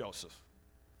that was Joseph.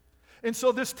 And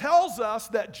so this tells us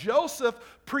that Joseph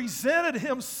presented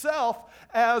himself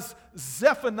as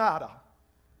Zephaniah.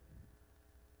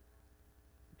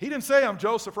 He didn't say, I'm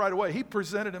Joseph right away. He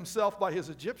presented himself by his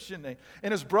Egyptian name.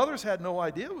 And his brothers had no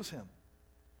idea it was him.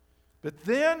 But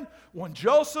then, when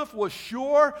Joseph was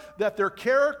sure that their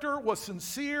character was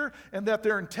sincere and that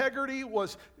their integrity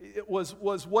was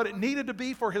what it needed to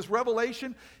be for his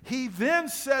revelation, he then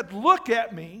said, look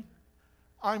at me.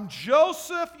 I'm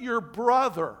Joseph, your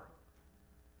brother,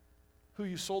 who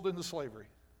you sold into slavery.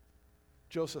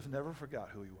 Joseph never forgot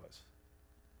who he was.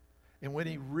 And when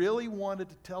he really wanted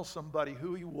to tell somebody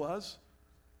who he was,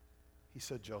 he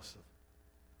said Joseph.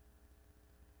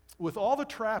 With all the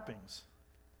trappings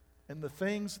and the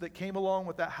things that came along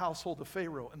with that household of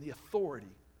Pharaoh and the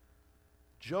authority,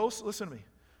 Joseph, listen to me,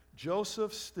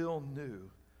 Joseph still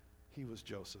knew he was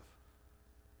Joseph.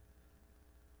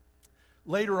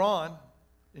 Later on,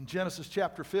 in Genesis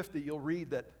chapter 50, you'll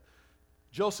read that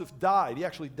Joseph died. He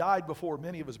actually died before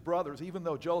many of his brothers. Even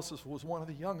though Joseph was one of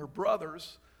the younger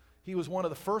brothers, he was one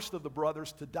of the first of the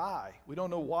brothers to die. We don't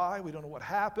know why. We don't know what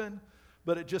happened.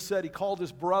 But it just said he called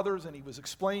his brothers and he was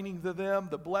explaining to them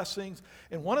the blessings.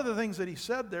 And one of the things that he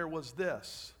said there was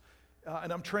this,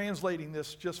 and I'm translating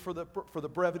this just for the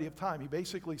brevity of time. He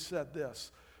basically said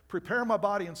this: prepare my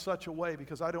body in such a way,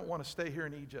 because I don't want to stay here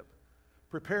in Egypt.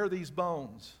 Prepare these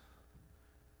bones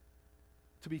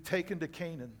to be taken to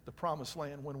Canaan, the promised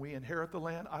land. When we inherit the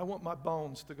land, I want my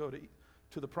bones to go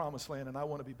to the promised land, and I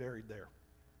want to be buried there.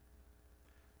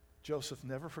 Joseph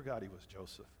never forgot he was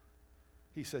Joseph.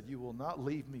 He said, you will not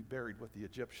leave me buried with the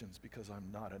Egyptians, because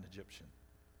I'm not an Egyptian.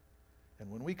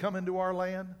 And when we come into our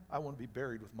land, I want to be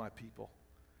buried with my people.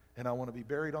 And I want to be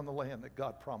buried on the land that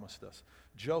God promised us.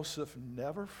 Joseph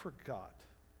never forgot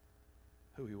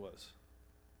who he was.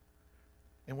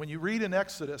 And when you read in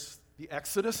Exodus, the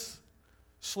Exodus,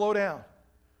 slow down.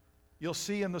 You'll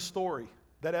see in the story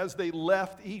that as they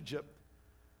left Egypt,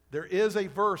 there is a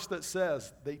verse that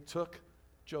says they took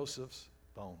Joseph's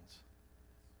bones.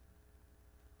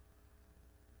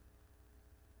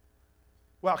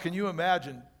 Wow, can you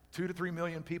imagine 2 to 3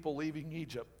 million people leaving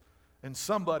Egypt, and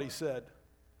somebody said,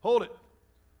 hold it.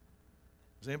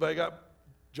 Has anybody got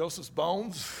Joseph's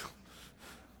bones?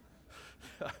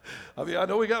 I mean, I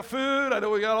know we got food, I know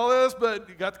we got all this, but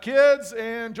you got the kids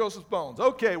and Joseph's bones.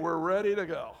 Okay, we're ready to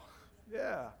go.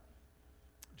 Yeah.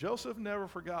 Joseph never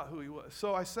forgot who he was.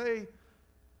 So I say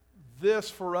this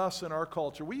for us in our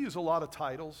culture. We use a lot of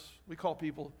titles. We call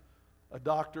people a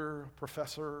doctor, a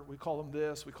professor. We call them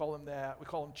this, we call them that. We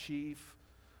call them chief.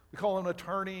 We call them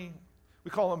attorney. We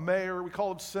call him mayor, we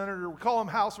call him senator, we call him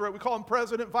house rep, we call him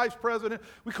president, vice president,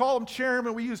 we call him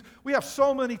chairman. We have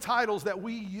so many titles that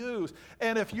we use.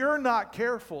 And if you're not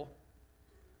careful,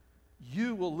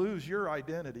 you will lose your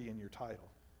identity in your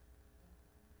title.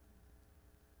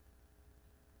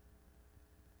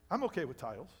 I'm okay with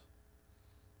titles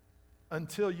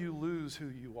until you lose who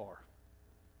you are.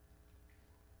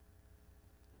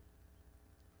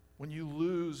 When you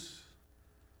lose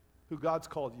who God's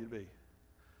called you to be.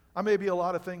 I may be a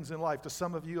lot of things in life. To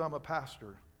some of you, I'm a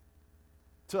pastor.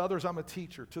 To others, I'm a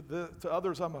teacher. To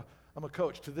others, I'm a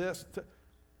coach. But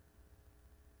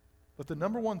the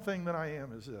number one thing that I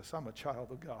am is this: I'm a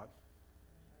child of God.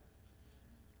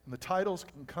 And the titles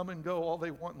can come and go all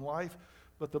they want in life,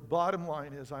 but the bottom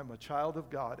line is I'm a child of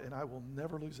God, and I will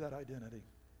never lose that identity.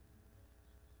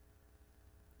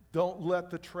 Don't let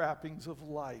the trappings of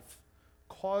life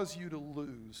cause you to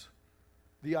lose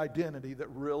the identity that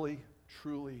really,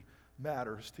 truly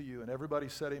matters to you. And everybody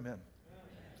said amen.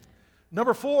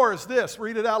 Number 4 is this.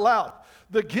 Read it out loud.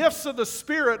 The gifts of the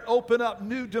Spirit open up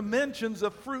new dimensions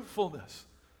of fruitfulness.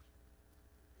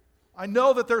 I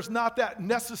know that there's not that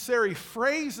necessary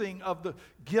phrasing of the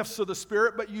gifts of the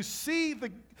Spirit, but you see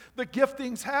the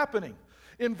giftings happening.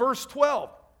 In verse 12,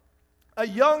 a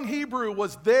young Hebrew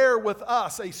was there with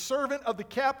us, a servant of the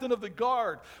captain of the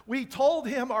guard. We told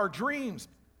him our dreams,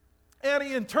 and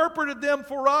he interpreted them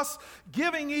for us,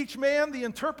 giving each man the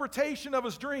interpretation of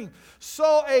his dream.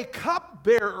 So a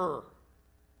cupbearer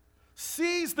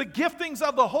sees the giftings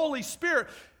of the Holy Spirit.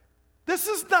 This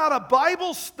is not a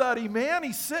Bible study, man.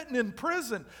 He's sitting in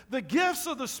prison. The gifts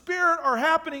of the Spirit are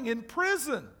happening in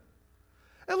prison.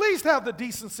 At least have the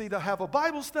decency to have a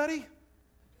Bible study.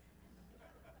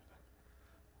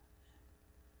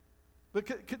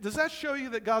 But does that show you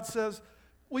that God says,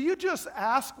 will you just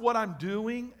ask what I'm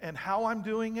doing and how I'm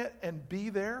doing it and be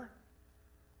there?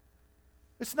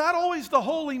 It's not always the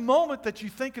holy moment that you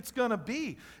think it's going to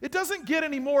be. It doesn't get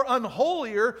any more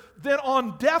unholier than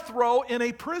on death row in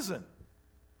a prison,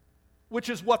 which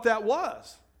is what that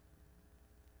was.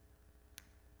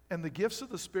 And the gifts of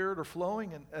the Spirit are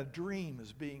flowing, and a dream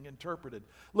is being interpreted.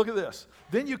 Look at this.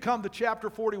 Then you come to chapter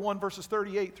 41, verses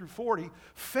 38 through 40.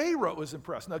 Pharaoh is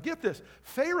impressed. Now get this.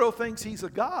 Pharaoh thinks he's a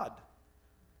god.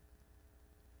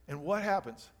 And what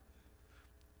happens?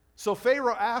 So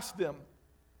Pharaoh asked them,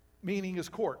 meaning his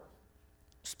court,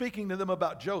 speaking to them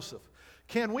about Joseph,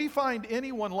 can we find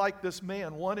anyone like this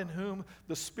man, one in whom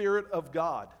the Spirit of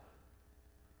God?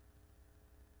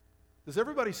 Does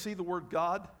everybody see the word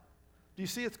God? Do you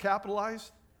see it's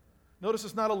capitalized? Notice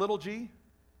it's not a little g.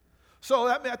 So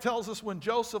that tells us when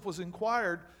Joseph was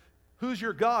inquired, who's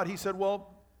your God? He said,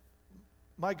 well,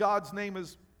 my God's name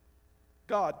is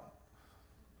God.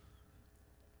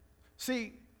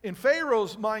 See, in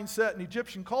Pharaoh's mindset and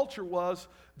Egyptian culture was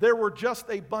there were just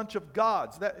a bunch of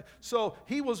gods. So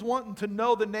he was wanting to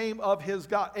know the name of his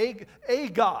God, a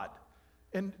God.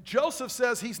 And Joseph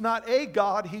says he's not a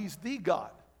God, he's the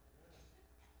God.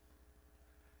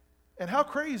 And how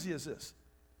crazy is this?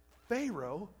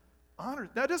 Pharaoh honors.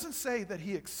 Now, it doesn't say that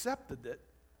he accepted it,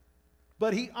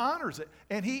 but he honors it.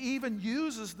 And he even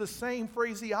uses the same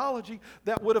phraseology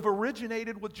that would have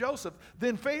originated with Joseph.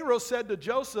 Then Pharaoh said to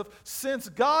Joseph, since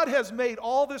God has made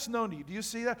all this known to you. Do you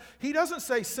see that? He doesn't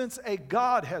say, since a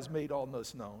God has made all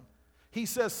this known. He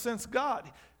says, since God.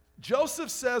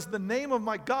 Joseph says, the name of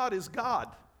my God is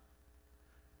God.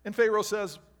 And Pharaoh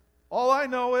says, all I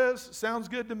know is, sounds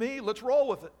good to me, let's roll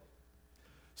with it.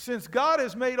 Since God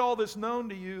has made all this known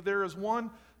to you, there is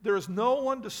no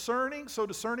one discerning, so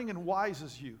discerning and wise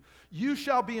as you. You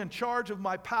shall be in charge of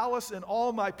my palace, and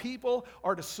all my people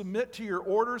are to submit to your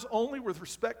orders. Only with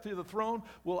respect to the throne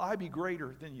will I be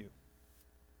greater than you.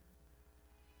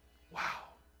 Wow.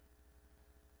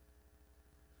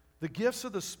 The gifts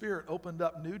of the Spirit opened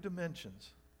up new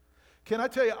dimensions. Can I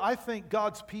tell you, I think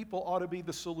God's people ought to be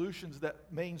the solutions that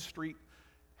Main Street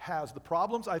has. The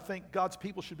problems, I think God's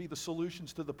people should be the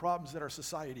solutions to the problems that our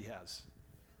society has.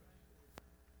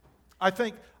 I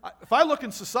think, if I look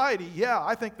in society,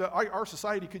 I think that our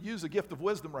society could use the gift of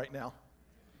wisdom right now.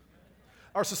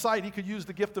 Our society could use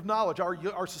the gift of knowledge.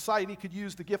 Our society could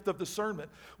use the gift of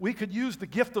discernment. We could use the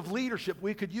gift of leadership.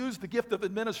 We could use the gift of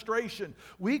administration.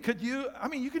 We could use,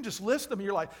 you can just list them and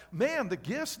you're like, man, the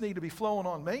gifts need to be flowing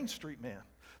on Main Street, man.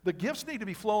 The gifts need to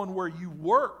be flowing where you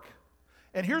work.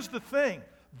 And here's the thing.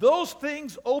 Those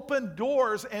things open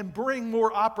doors and bring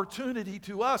more opportunity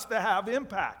to us to have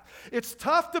impact. It's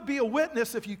tough to be a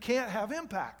witness if you can't have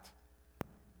impact.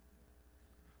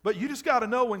 But you just got to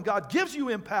know when God gives you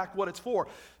impact what it's for.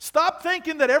 Stop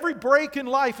thinking that every break in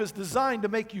life is designed to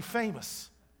make you famous.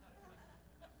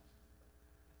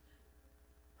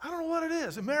 I don't know what it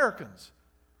is. Americans.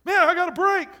 Man, I got a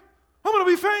break. I'm going to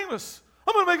be famous.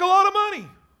 I'm going to make a lot of money.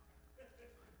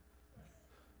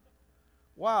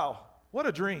 Wow. What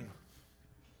a dream.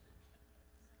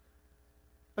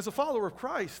 As a follower of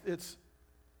Christ,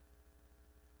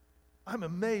 I'm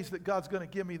amazed that God's going to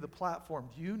give me the platform.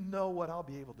 Do you know what I'll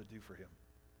be able to do for Him?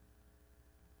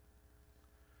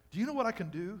 Do you know what I can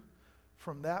do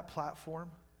from that platform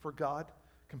for God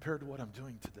compared to what I'm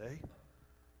doing today?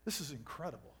 This is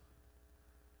incredible.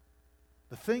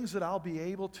 The things that I'll be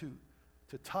able to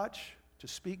touch, to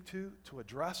speak to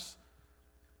address.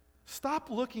 Stop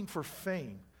looking for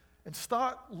fame. And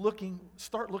start looking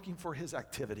for His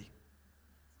activity.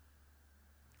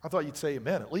 I thought you'd say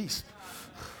amen at least.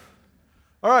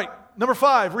 All right, number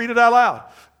 5, read it out loud.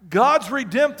 God's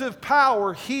redemptive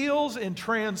power heals and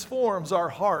transforms our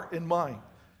heart and mind.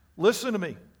 Listen to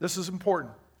me. This is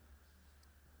important.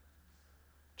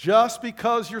 Just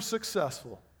because you're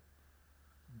successful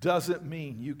doesn't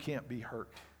mean you can't be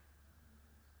hurt.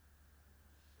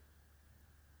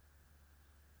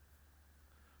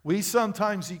 We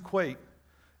sometimes equate,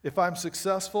 if I'm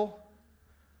successful,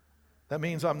 that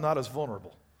means I'm not as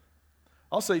vulnerable.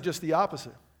 I'll say just the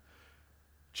opposite.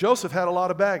 Joseph had a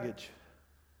lot of baggage.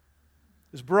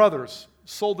 His brothers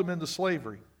sold him into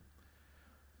slavery.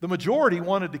 The majority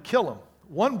wanted to kill him.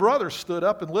 One brother stood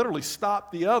up and literally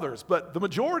stopped the others, but the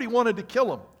majority wanted to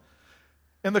kill him.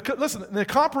 And the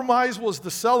compromise was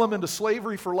to sell him into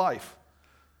slavery for life.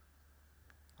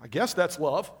 I guess that's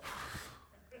love.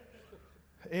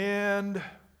 And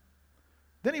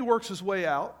then he works his way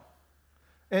out,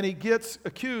 and he gets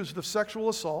accused of sexual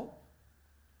assault.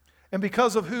 And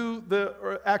because of who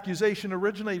the accusation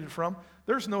originated from,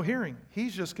 there's no hearing.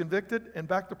 He's just convicted and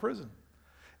back to prison.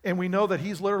 And we know that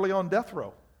he's literally on death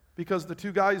row because the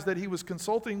 2 guys that he was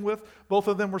consulting with, both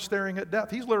of them were staring at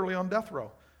death. He's literally on death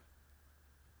row.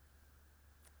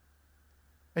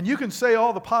 And you can say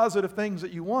all the positive things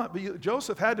that you want, but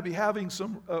Joseph had to be having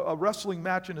a wrestling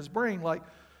match in his brain like,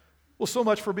 well, so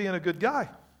much for being a good guy.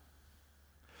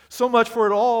 So much for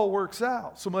it all works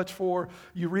out. So much for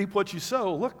you reap what you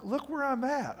sow. Look where I'm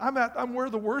at. I'm where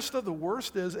the worst of the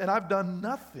worst is, and I've done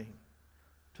nothing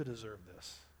to deserve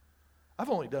this. I've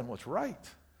only done what's right.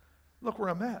 Look where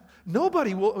I'm at.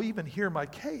 Nobody will even hear my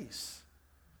case.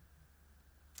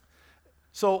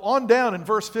 So on down in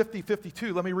verse 50,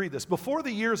 52, let me read this. Before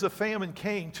the years of famine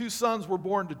came, 2 sons were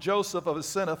born to Joseph of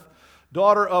Asenath,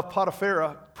 daughter of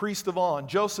Potiphera, priest of On.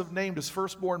 Joseph named his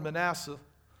firstborn Manasseh,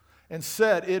 and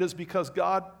said, it is because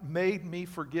God made me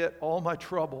forget all my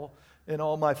trouble in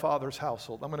all my father's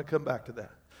household. I'm going to come back to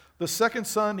that. The second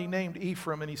son he named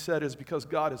Ephraim, and he said, it is because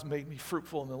God has made me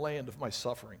fruitful in the land of my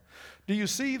suffering. Do you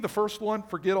see the first one,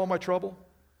 forget all my trouble?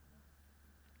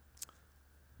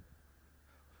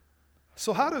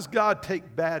 So how does God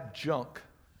take bad junk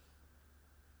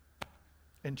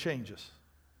and change us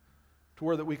to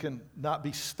where that we can not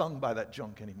be stung by that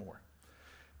junk anymore?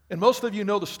 And most of you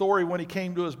know the story when he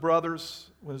came to his brothers.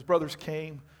 When his brothers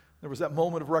came, there was that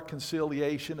moment of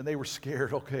reconciliation, and they were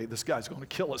scared. Okay, this guy's going to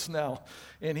kill us now.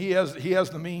 And he has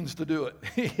the means to do it.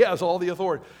 He has all the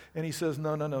authority. And he says,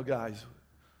 no, guys.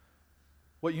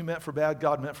 What you meant for bad,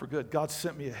 God meant for good. God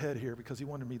sent me ahead here because he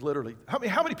wanted me literally. How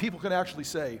many people can actually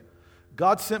say,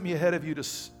 God sent me ahead of you to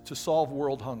solve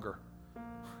world hunger?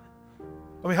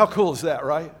 I mean, how cool is that,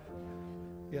 right?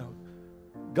 You know,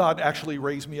 God actually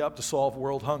raised me up to solve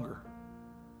world hunger.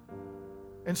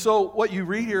 And so what you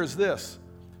read here is this.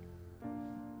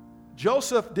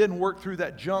 Joseph didn't work through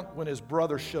that junk when his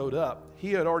brother showed up.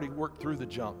 He had already worked through the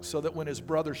junk so that when his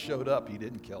brother showed up, he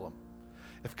didn't kill him.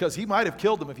 Because he might have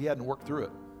killed him if he hadn't worked through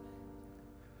it.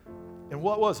 And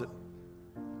what was it?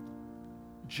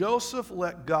 Joseph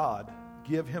let God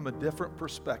give him a different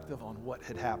perspective on what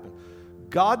had happened.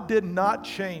 God did not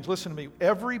change. Listen to me.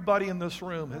 Everybody in this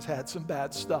room has had some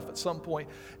bad stuff at some point.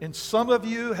 And some of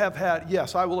you have had,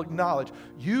 yes, I will acknowledge,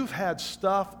 you've had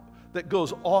stuff that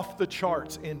goes off the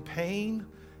charts in pain,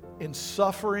 in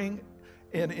suffering,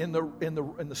 and in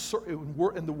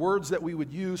the words that we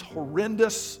would use,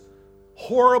 horrendous,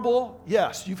 horrible.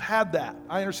 Yes, you've had that.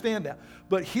 I understand that.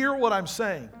 But hear what I'm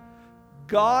saying.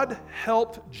 God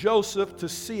helped Joseph to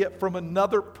see it from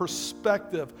another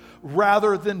perspective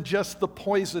rather than just the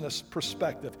poisonous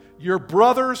perspective. Your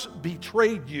brothers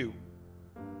betrayed you.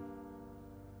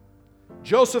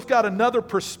 Joseph got another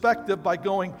perspective by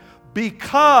going,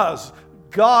 because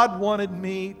God wanted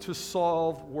me to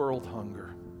solve world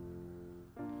hunger.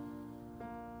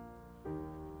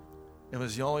 It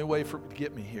was the only way to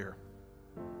get me here.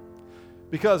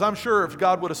 Because I'm sure if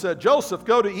God would have said, Joseph,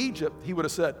 go to Egypt, he would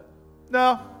have said,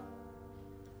 no.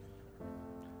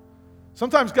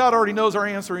 Sometimes God already knows our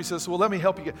answer. He says, well, let me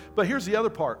help you get. But here's the other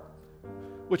part,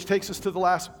 which takes us to the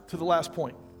last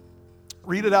point.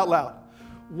 Read it out loud.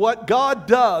 What God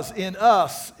does in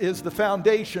us is the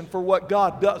foundation for what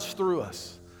God does through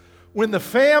us. When the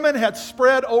famine had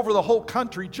spread over the whole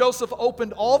country, Joseph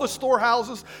opened all the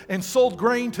storehouses and sold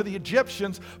grain to the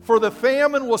Egyptians, for the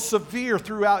famine was severe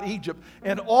throughout Egypt.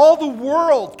 And all the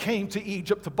world came to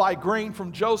Egypt to buy grain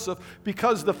from Joseph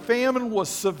because the famine was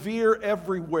severe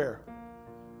everywhere.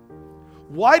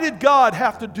 Why did God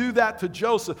have to do that to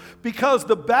Joseph? Because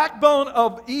the backbone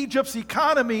of Egypt's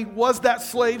economy was that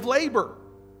slave labor.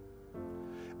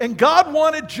 And God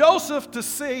wanted Joseph to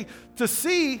see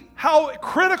how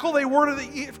critical they were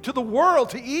to the world,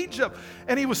 to Egypt.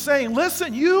 And he was saying,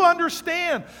 listen, you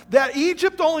understand that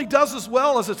Egypt only does as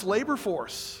well as its labor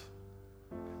force.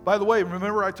 By the way,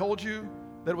 remember I told you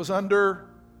that it was under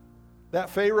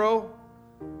that Pharaoh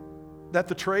that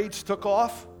the trades took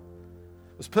off?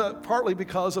 It was partly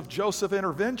because of Joseph's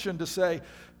intervention to say,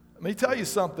 let me tell you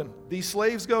something, these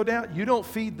slaves go down, you don't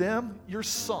feed them, you're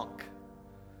sunk.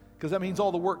 Because that means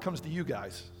all the work comes to you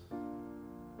guys.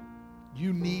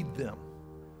 You need them.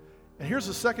 And here's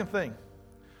the second thing.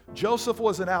 Joseph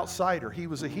was an outsider. He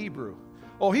was a Hebrew.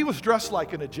 Oh, he was dressed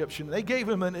like an Egyptian. They gave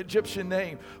him an Egyptian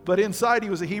name. But inside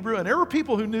he was a Hebrew. And there were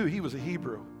people who knew he was a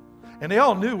Hebrew. And they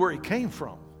all knew where he came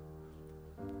from.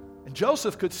 And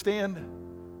Joseph could stand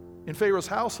in Pharaoh's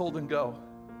household and go,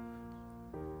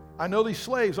 I know these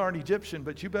slaves aren't Egyptian,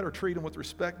 but you better treat them with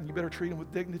respect, and you better treat them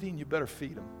with dignity, and you better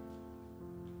feed them.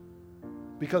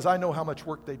 Because I know how much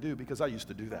work they do, because I used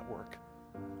to do that work.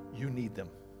 You need them.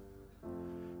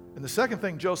 And the second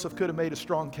thing Joseph could have made a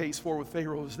strong case for with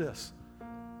Pharaoh is this.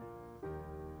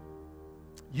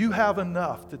 You have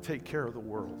enough to take care of the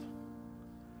world.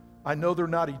 I know they're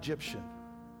not Egyptian,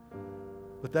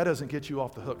 but that doesn't get you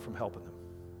off the hook from helping them.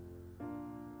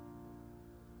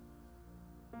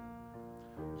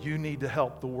 You need to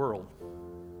help the world.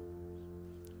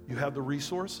 You have the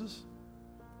resources.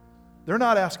 They're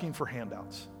not asking for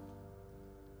handouts.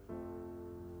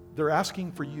 They're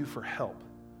asking for you for help.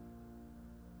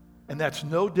 And that's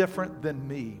no different than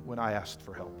me when I asked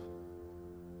for help.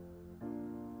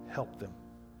 Help them.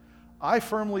 I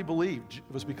firmly believe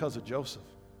it was because of Joseph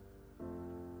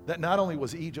that not only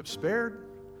was Egypt spared,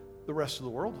 the rest of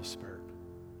the world was spared.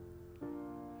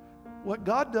 What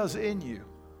God does in you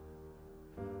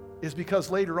is because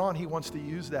later on he wants to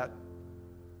use that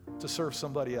to serve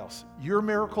somebody else. Your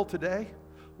miracle today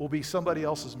will be somebody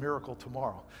else's miracle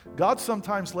tomorrow. God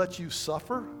sometimes lets you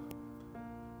suffer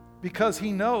because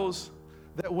he knows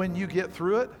that when you get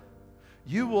through it,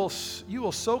 you will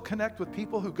so connect with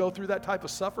people who go through that type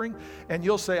of suffering, and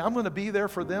you'll say, I'm going to be there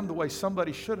for them the way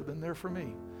somebody should have been there for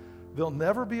me. There'll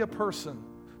never be a person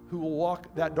who will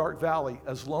walk that dark valley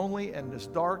as lonely and as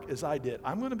dark as I did.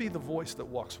 I'm going to be the voice that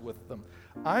walks with them.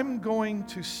 I'm going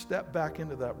to step back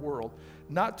into that world,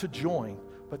 not to join,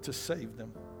 but to save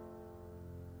them.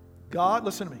 God,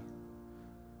 listen to me.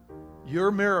 Your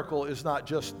miracle is not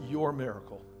just your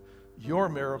miracle. Your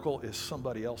miracle is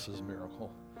somebody else's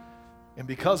miracle. And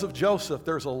because of Joseph,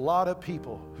 there's a lot of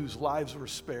people whose lives were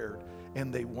spared,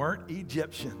 and they weren't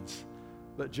Egyptians.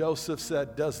 But Joseph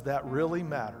said, does that really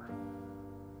matter?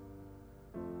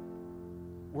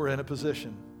 We're in a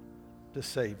position to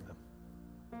save them.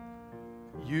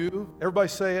 You, everybody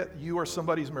say it, you are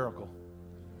somebody's miracle.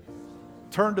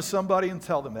 Turn to somebody and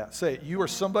tell them that. Say it, you are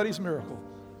somebody's miracle.